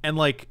 and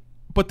like,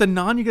 but the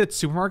naan you get at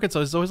supermarkets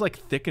is always like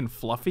thick and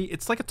fluffy.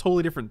 It's like a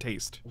totally different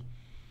taste.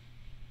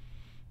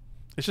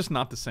 It's just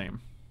not the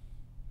same.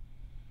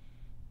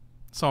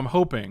 So I'm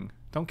hoping,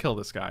 don't kill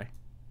this guy.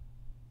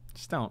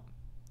 Just don't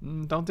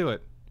do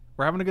it.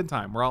 We're having a good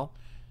time.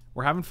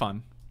 We're having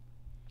fun.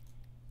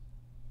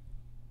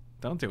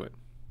 Don't do it.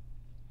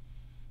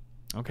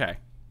 Okay,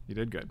 you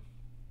did good.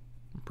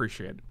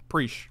 Appreciate it.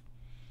 Preach.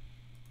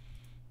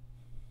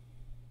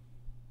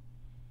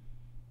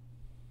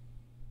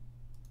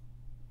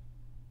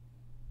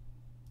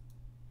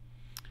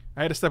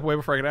 I had to step away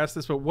before I could ask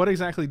this, but what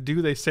exactly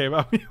do they say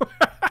about me?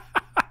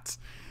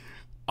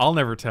 I'll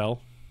never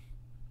tell.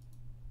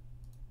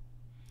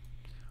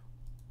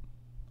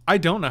 I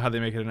don't know how they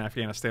make it in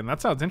Afghanistan.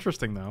 That sounds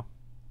interesting, though.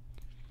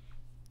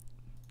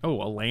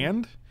 Oh, a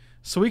land?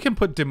 So we can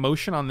put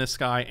Demotion on this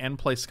guy and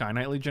play Sky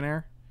Knight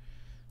Legionnaire?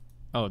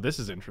 Oh, this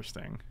is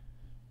interesting.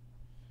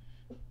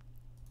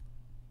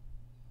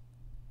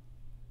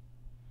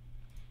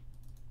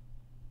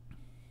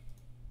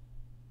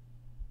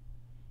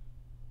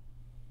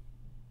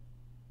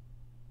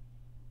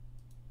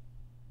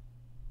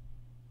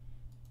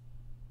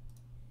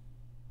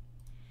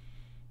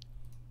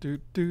 Do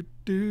do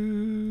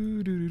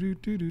do do do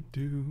do do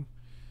do.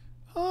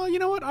 Oh, you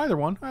know what? Either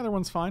one. Either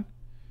one's fine.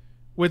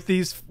 With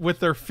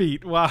their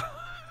feet. Wow.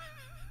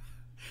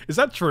 Is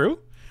that true?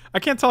 I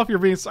can't tell if you're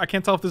being. I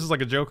can't tell if this is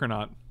like a joke or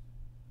not.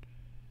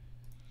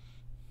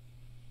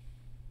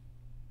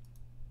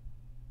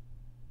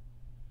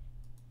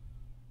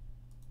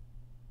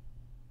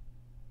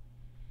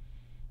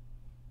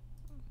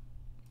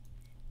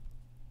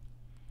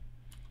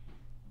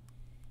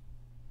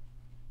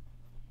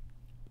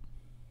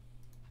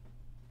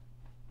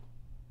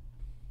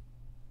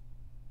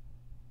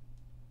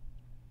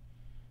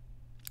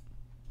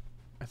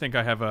 I think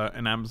I have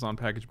an Amazon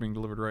package being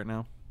delivered right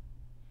now.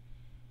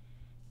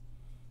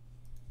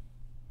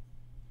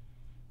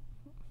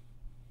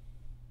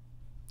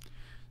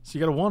 So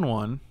you got a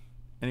 1/1,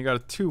 and you got a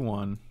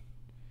 2/1,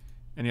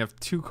 and you have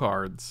 2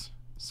 cards.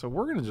 So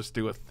we're going to just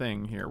do a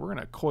thing here. We're going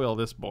to coil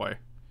this boy.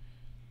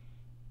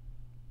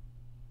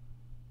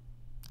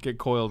 Get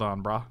coiled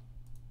on, brah.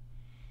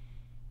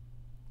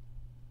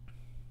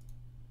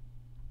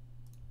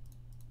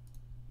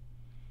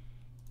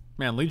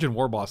 Man, Legion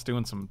Warboss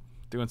doing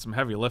some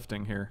heavy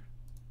lifting here.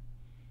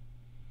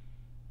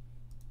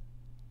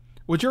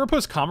 Would you ever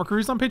post comic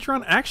reviews on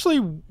Patreon? Actually,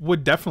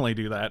 would definitely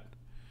do that.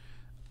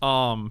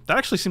 That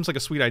actually seems like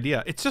a sweet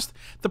idea. It's just,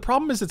 the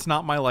problem is it's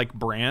not my, like,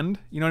 brand.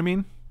 You know what I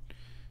mean?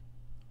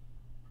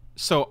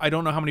 So I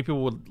don't know how many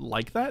people would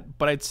like that,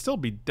 but I'd still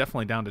be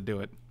definitely down to do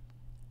it.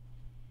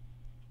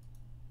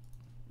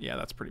 Yeah,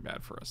 that's pretty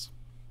bad for us.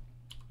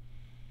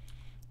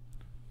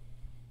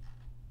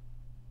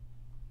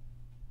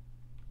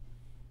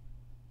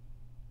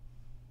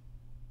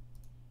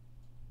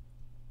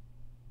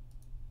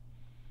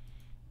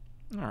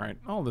 Alright,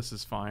 all this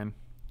is fine.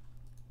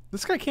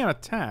 This guy can't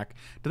attack.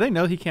 Do they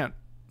know he can't...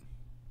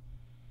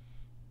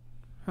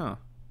 Huh.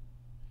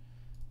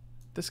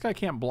 This guy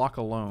can't block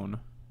alone.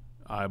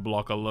 I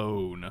block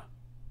alone.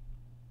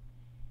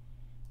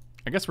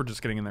 I guess we're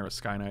just getting in there with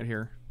Sky Knight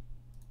here.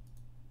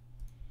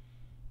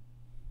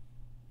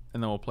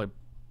 And then we'll play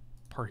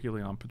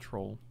Parhelion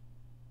Patrol.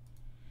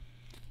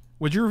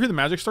 Would you review the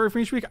Magic story for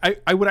each week?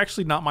 I would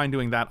actually not mind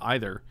doing that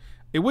either.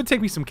 It would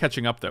take me some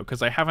catching up, though,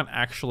 because I haven't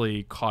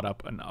actually caught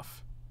up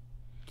enough.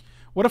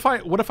 What if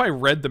I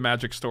read the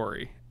Magic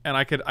story and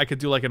I could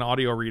do like an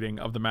audio reading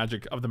of the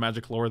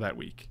Magic lore that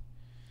week?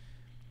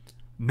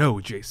 No,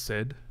 Jace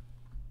said.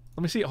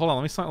 Let me see. Hold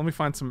on. Let me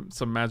find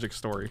some Magic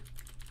story.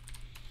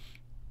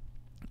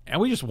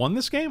 And we just won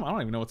this game? I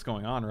don't even know what's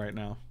going on right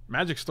now.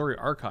 Magic story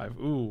archive.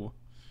 Ooh.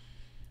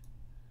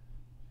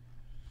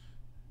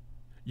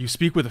 You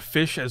speak with a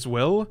fish as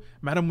well?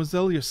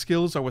 Mademoiselle, your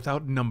skills are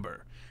without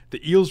number.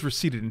 The eels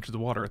receded into the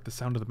water at the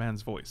sound of the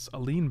man's voice, a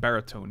lean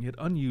baritone, yet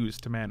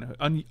unused to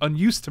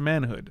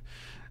manhood.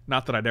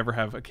 Not that I'd ever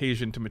have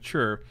occasion to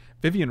mature.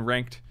 Vivian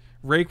raked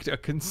a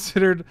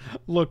considered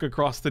look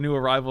across the new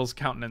arrival's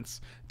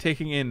countenance,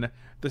 taking in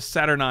the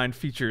saturnine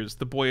features,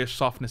 the boyish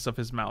softness of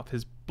his mouth,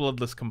 his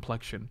bloodless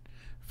complexion.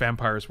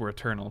 Vampires were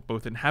eternal,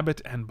 both in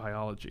habit and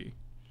biology.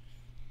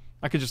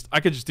 I could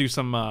just do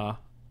some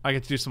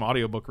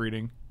audiobook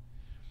reading.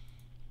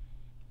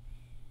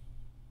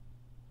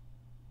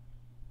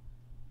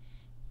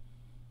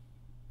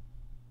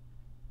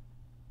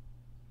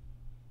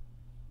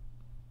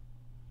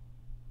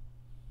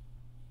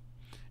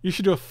 You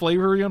should do a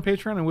flavor review on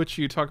Patreon in which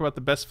you talk about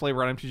the best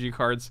flavor on MTG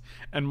cards,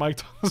 and Mike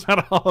talks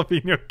about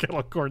jalapeno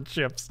kettle corn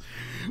chips.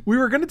 We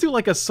were gonna do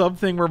like a sub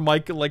thing where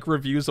Mike like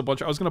reviews a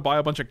bunch. I was gonna buy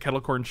a bunch of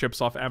kettle corn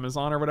chips off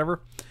Amazon or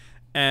whatever,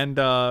 and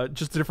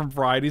just different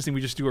varieties, and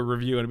we just do a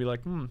review and be like,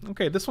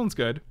 okay, this one's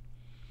good.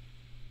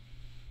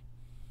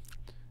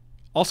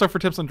 Also for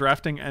tips on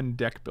drafting and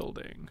deck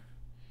building.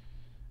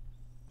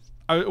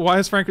 Why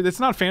is Frank? It's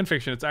not fan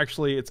fiction. It's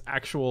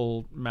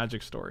actual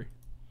Magic story.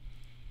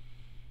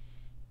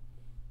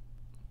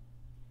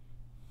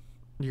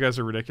 You guys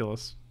are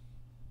ridiculous.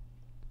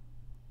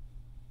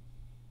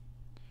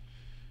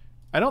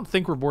 I don't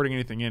think we're boarding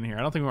anything in here.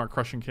 I don't think we want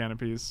crushing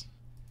canopies.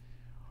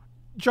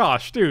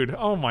 Josh, dude.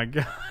 Oh my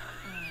god.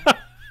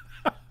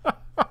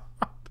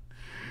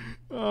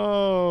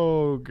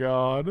 Oh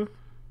god.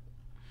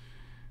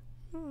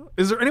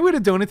 Is there any way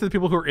to donate to the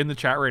people who are in the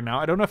chat right now?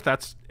 I don't know if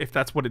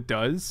that's what it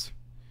does.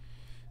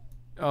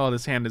 Oh,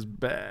 this hand is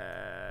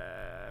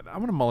bad. I'm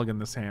gonna mulligan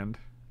this hand.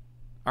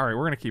 All right,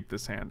 we're going to keep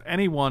this hand.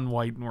 Any one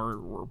white and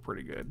we're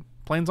pretty good.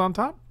 Plains on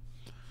top?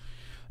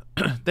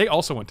 They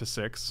also went to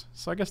 6,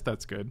 so I guess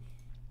that's good.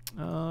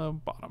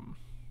 Bottom.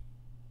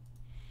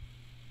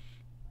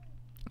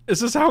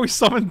 Is this how we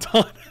summon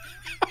Dawn?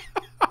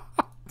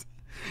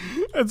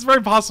 It's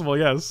very possible,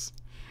 yes.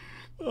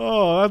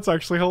 Oh, that's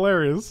actually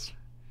hilarious.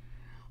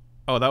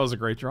 Oh, that was a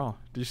great draw.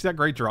 Did you see that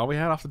great draw we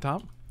had off the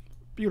top?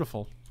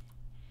 Beautiful.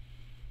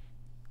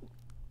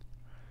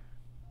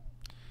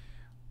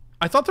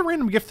 I thought the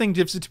random gift thing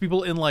gives it to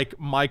people in, like,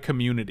 my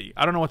community.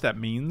 I don't know what that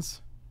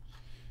means.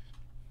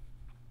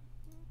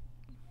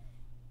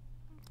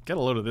 Get a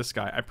load of this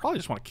guy. I probably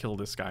just want to kill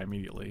this guy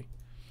immediately.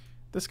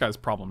 This guy's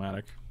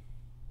problematic.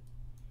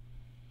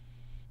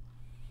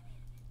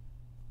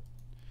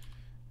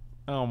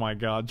 Oh my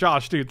god.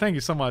 Josh, dude, thank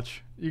you so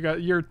much. You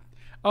got your...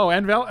 Oh,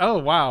 and Val... Oh,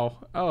 wow.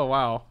 Oh,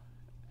 wow.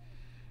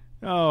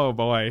 Oh,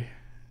 boy.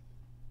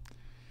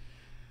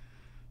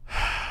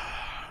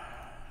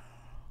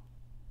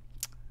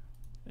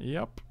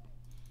 Yep.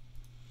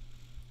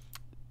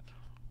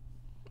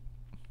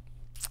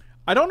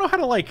 I don't know how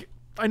to, like...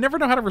 I never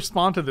know how to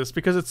respond to this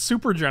because it's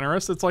super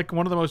generous. It's like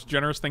one of the most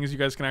generous things you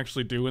guys can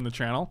actually do in the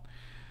channel.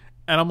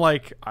 And I'm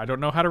like, I don't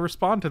know how to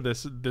respond to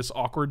this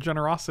awkward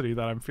generosity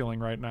that I'm feeling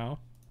right now.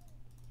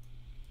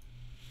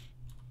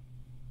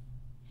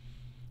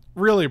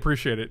 Really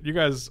appreciate it. You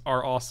guys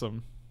are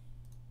awesome.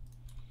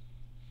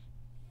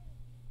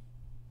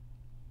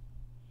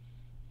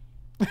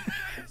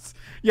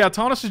 Yeah,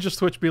 Taunus is just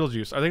Twitch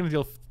Beetlejuice. Are they going to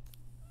deal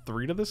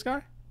 3 to this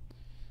guy?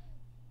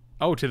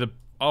 Oh, to the...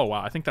 Oh,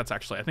 wow. I think that's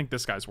actually... I think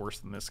this guy's worse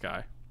than this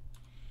guy.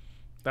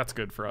 That's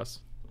good for us.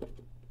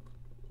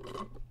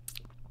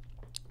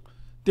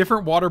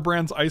 Different water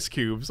brands ice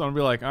cubes. I'm going to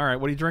be like, all right,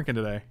 what are you drinking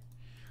today?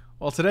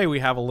 Well, today we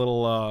have a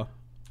little...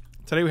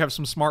 Today we have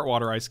some smart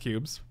water ice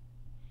cubes.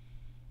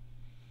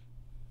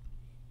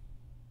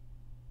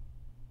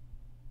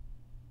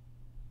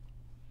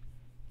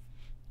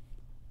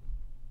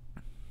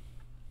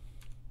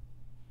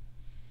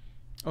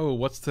 Oh,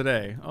 what's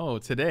today? Oh,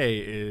 today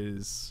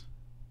is...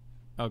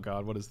 Oh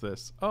god, what is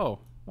this? Oh,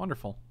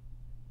 wonderful.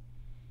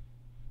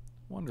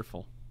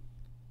 Wonderful.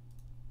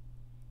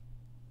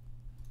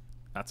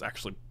 That's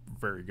actually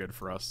very good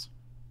for us.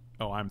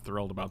 Oh, I'm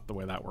thrilled about the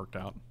way that worked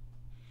out.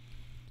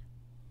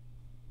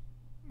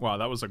 Wow,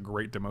 that was a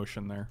great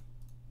demotion there.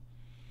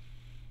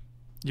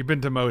 You've been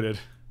demoted.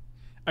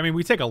 I mean,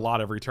 we take a lot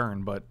every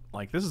turn, but,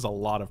 like, this is a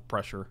lot of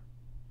pressure.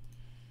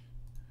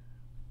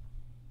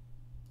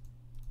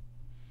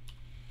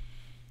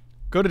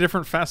 Go to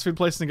different fast food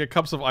places and get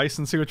cups of ice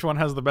and see which one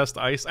has the best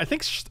ice. I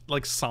think,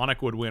 like,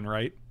 Sonic would win,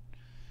 right?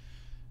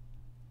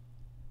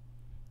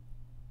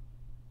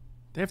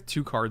 They have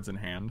 2 cards in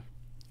hand.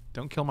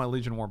 Don't kill my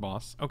Legion War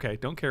boss. Okay,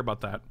 don't care about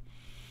that.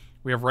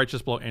 We have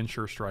Righteous Blow and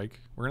Sure Strike.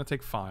 We're going to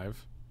take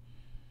 5.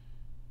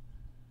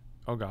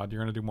 Oh god, you're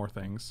going to do more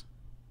things.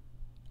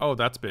 Oh,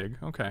 that's big.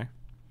 Okay.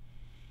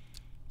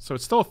 So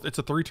it's still... It's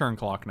a 3-turn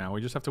clock now. We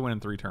just have to win in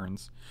 3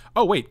 turns.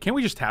 Oh, wait. Can't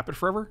we just tap it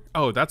forever?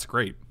 Oh, that's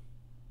great.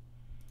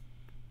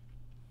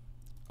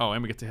 Oh,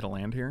 and we get to hit a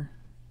land here?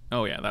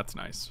 Oh, yeah, that's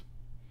nice.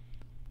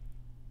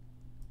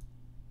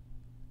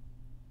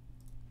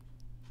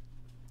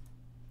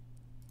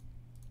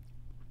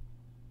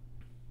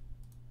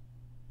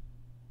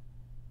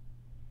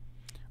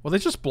 Well, they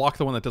just block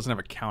the one that doesn't have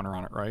a counter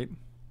on it, right?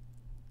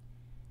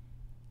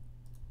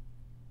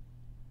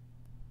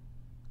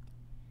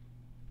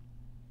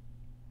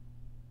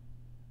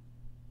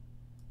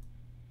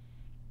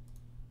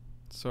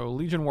 So,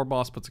 Legion War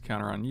Boss puts a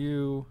counter on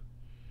you.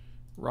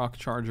 Rock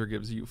Charger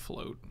gives you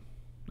float.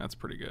 That's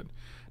pretty good.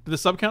 Did the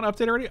sub count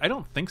update already? I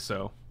don't think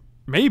so.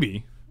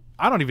 Maybe.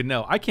 I don't even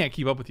know. I can't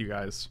keep up with you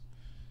guys.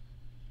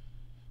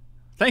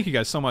 Thank you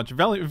guys so much.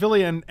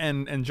 Villy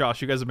and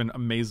Josh, you guys have been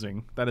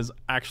amazing. That is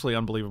actually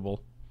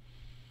unbelievable.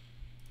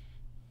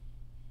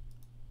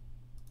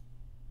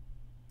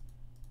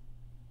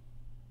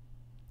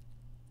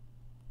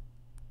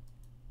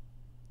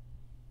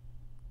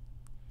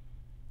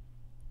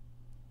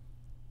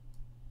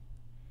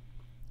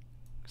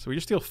 So we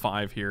just deal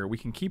 5 here. We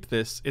can keep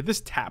this. If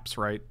this taps,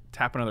 right?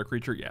 Tap another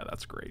creature? Yeah,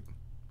 that's great.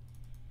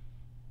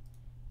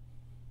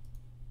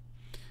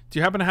 Do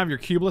you happen to have your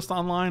cube list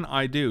online?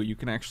 I do. You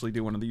can actually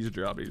do one of these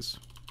jobbies.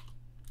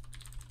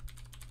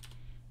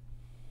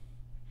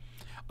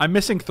 I'm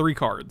missing 3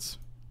 cards.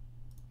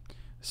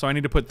 So I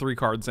need to put 3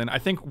 cards in. I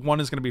think one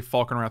is going to be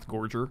Falconwrath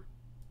Gorger.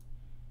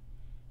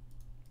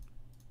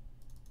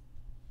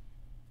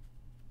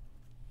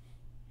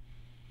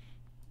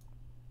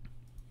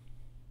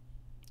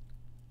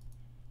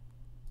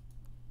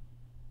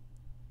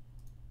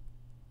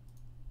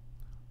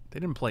 They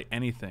didn't play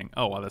anything.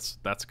 Oh, well,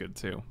 that's good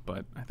too.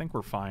 But I think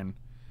we're fine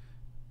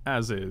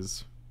as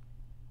is.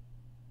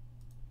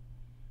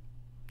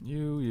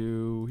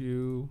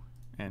 You,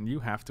 and you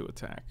have to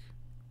attack.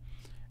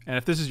 And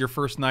if this is your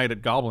first night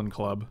at Goblin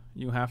Club,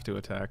 you have to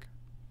attack.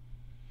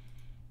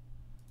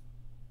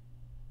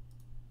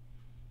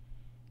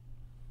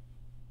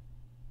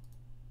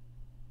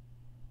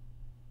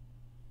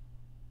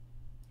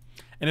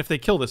 And if they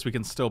kill this, we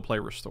can still play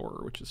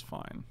Restorer, which is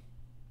fine.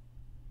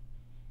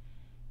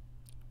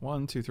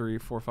 1, 2, 3,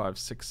 4, 5,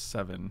 6,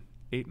 7,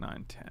 8,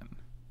 9, 10.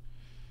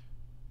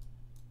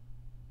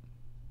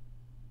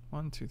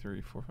 1, 2,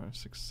 3, 4, 5,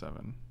 6,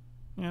 7.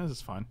 Yeah, this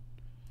is fine.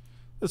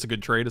 This is a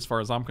good trade as far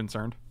as I'm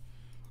concerned.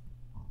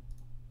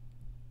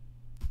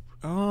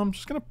 I'm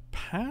just gonna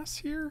pass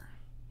here.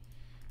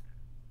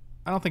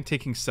 I don't think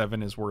taking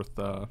 7 is worth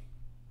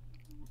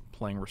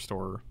playing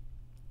Restorer.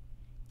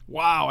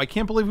 Wow, I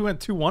can't believe we went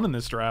 2-1 in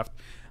this draft.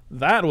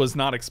 That was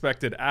not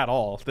expected at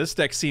all. This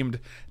deck seemed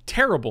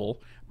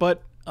terrible,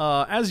 but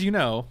as you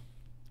know,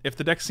 if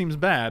the deck seems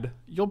bad,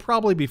 you'll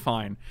probably be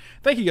fine.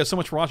 Thank you guys so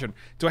much for watching.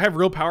 Do I have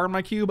real power in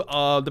my cube?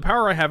 The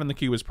power I have in the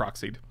cube is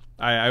proxied.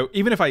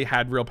 Even if I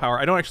had real power,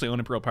 I don't actually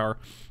own real power.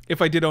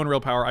 If I did own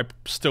real power, I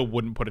still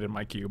wouldn't put it in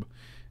my cube.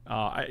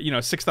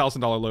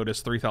 $6,000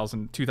 Lotus,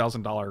 $3,000,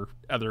 $2,000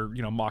 other,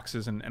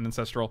 Moxes and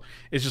Ancestral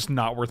is just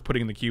not worth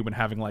putting in the cube and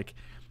having like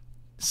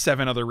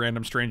 7 other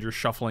random strangers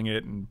shuffling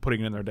it and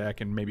putting it in their deck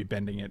and maybe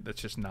bending it.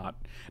 That's just not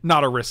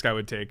a risk I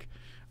would take.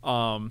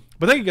 But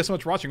thank you guys so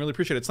much for watching. Really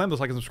appreciate it. Slam those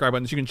like and subscribe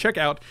buttons. You can check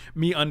out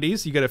Me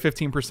Undies. You get a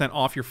 15%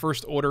 off your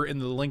first order in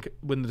the link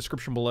in the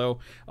description below.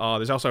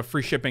 There's also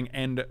free shipping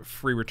and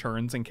free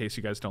returns in case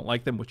you guys don't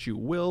like them, which you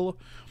will.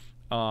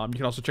 You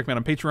can also check me out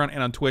on Patreon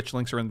and on Twitch.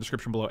 Links are in the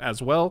description below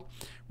as well.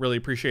 Really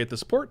appreciate the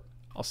support.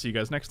 I'll see you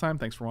guys next time.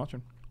 Thanks for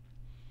watching.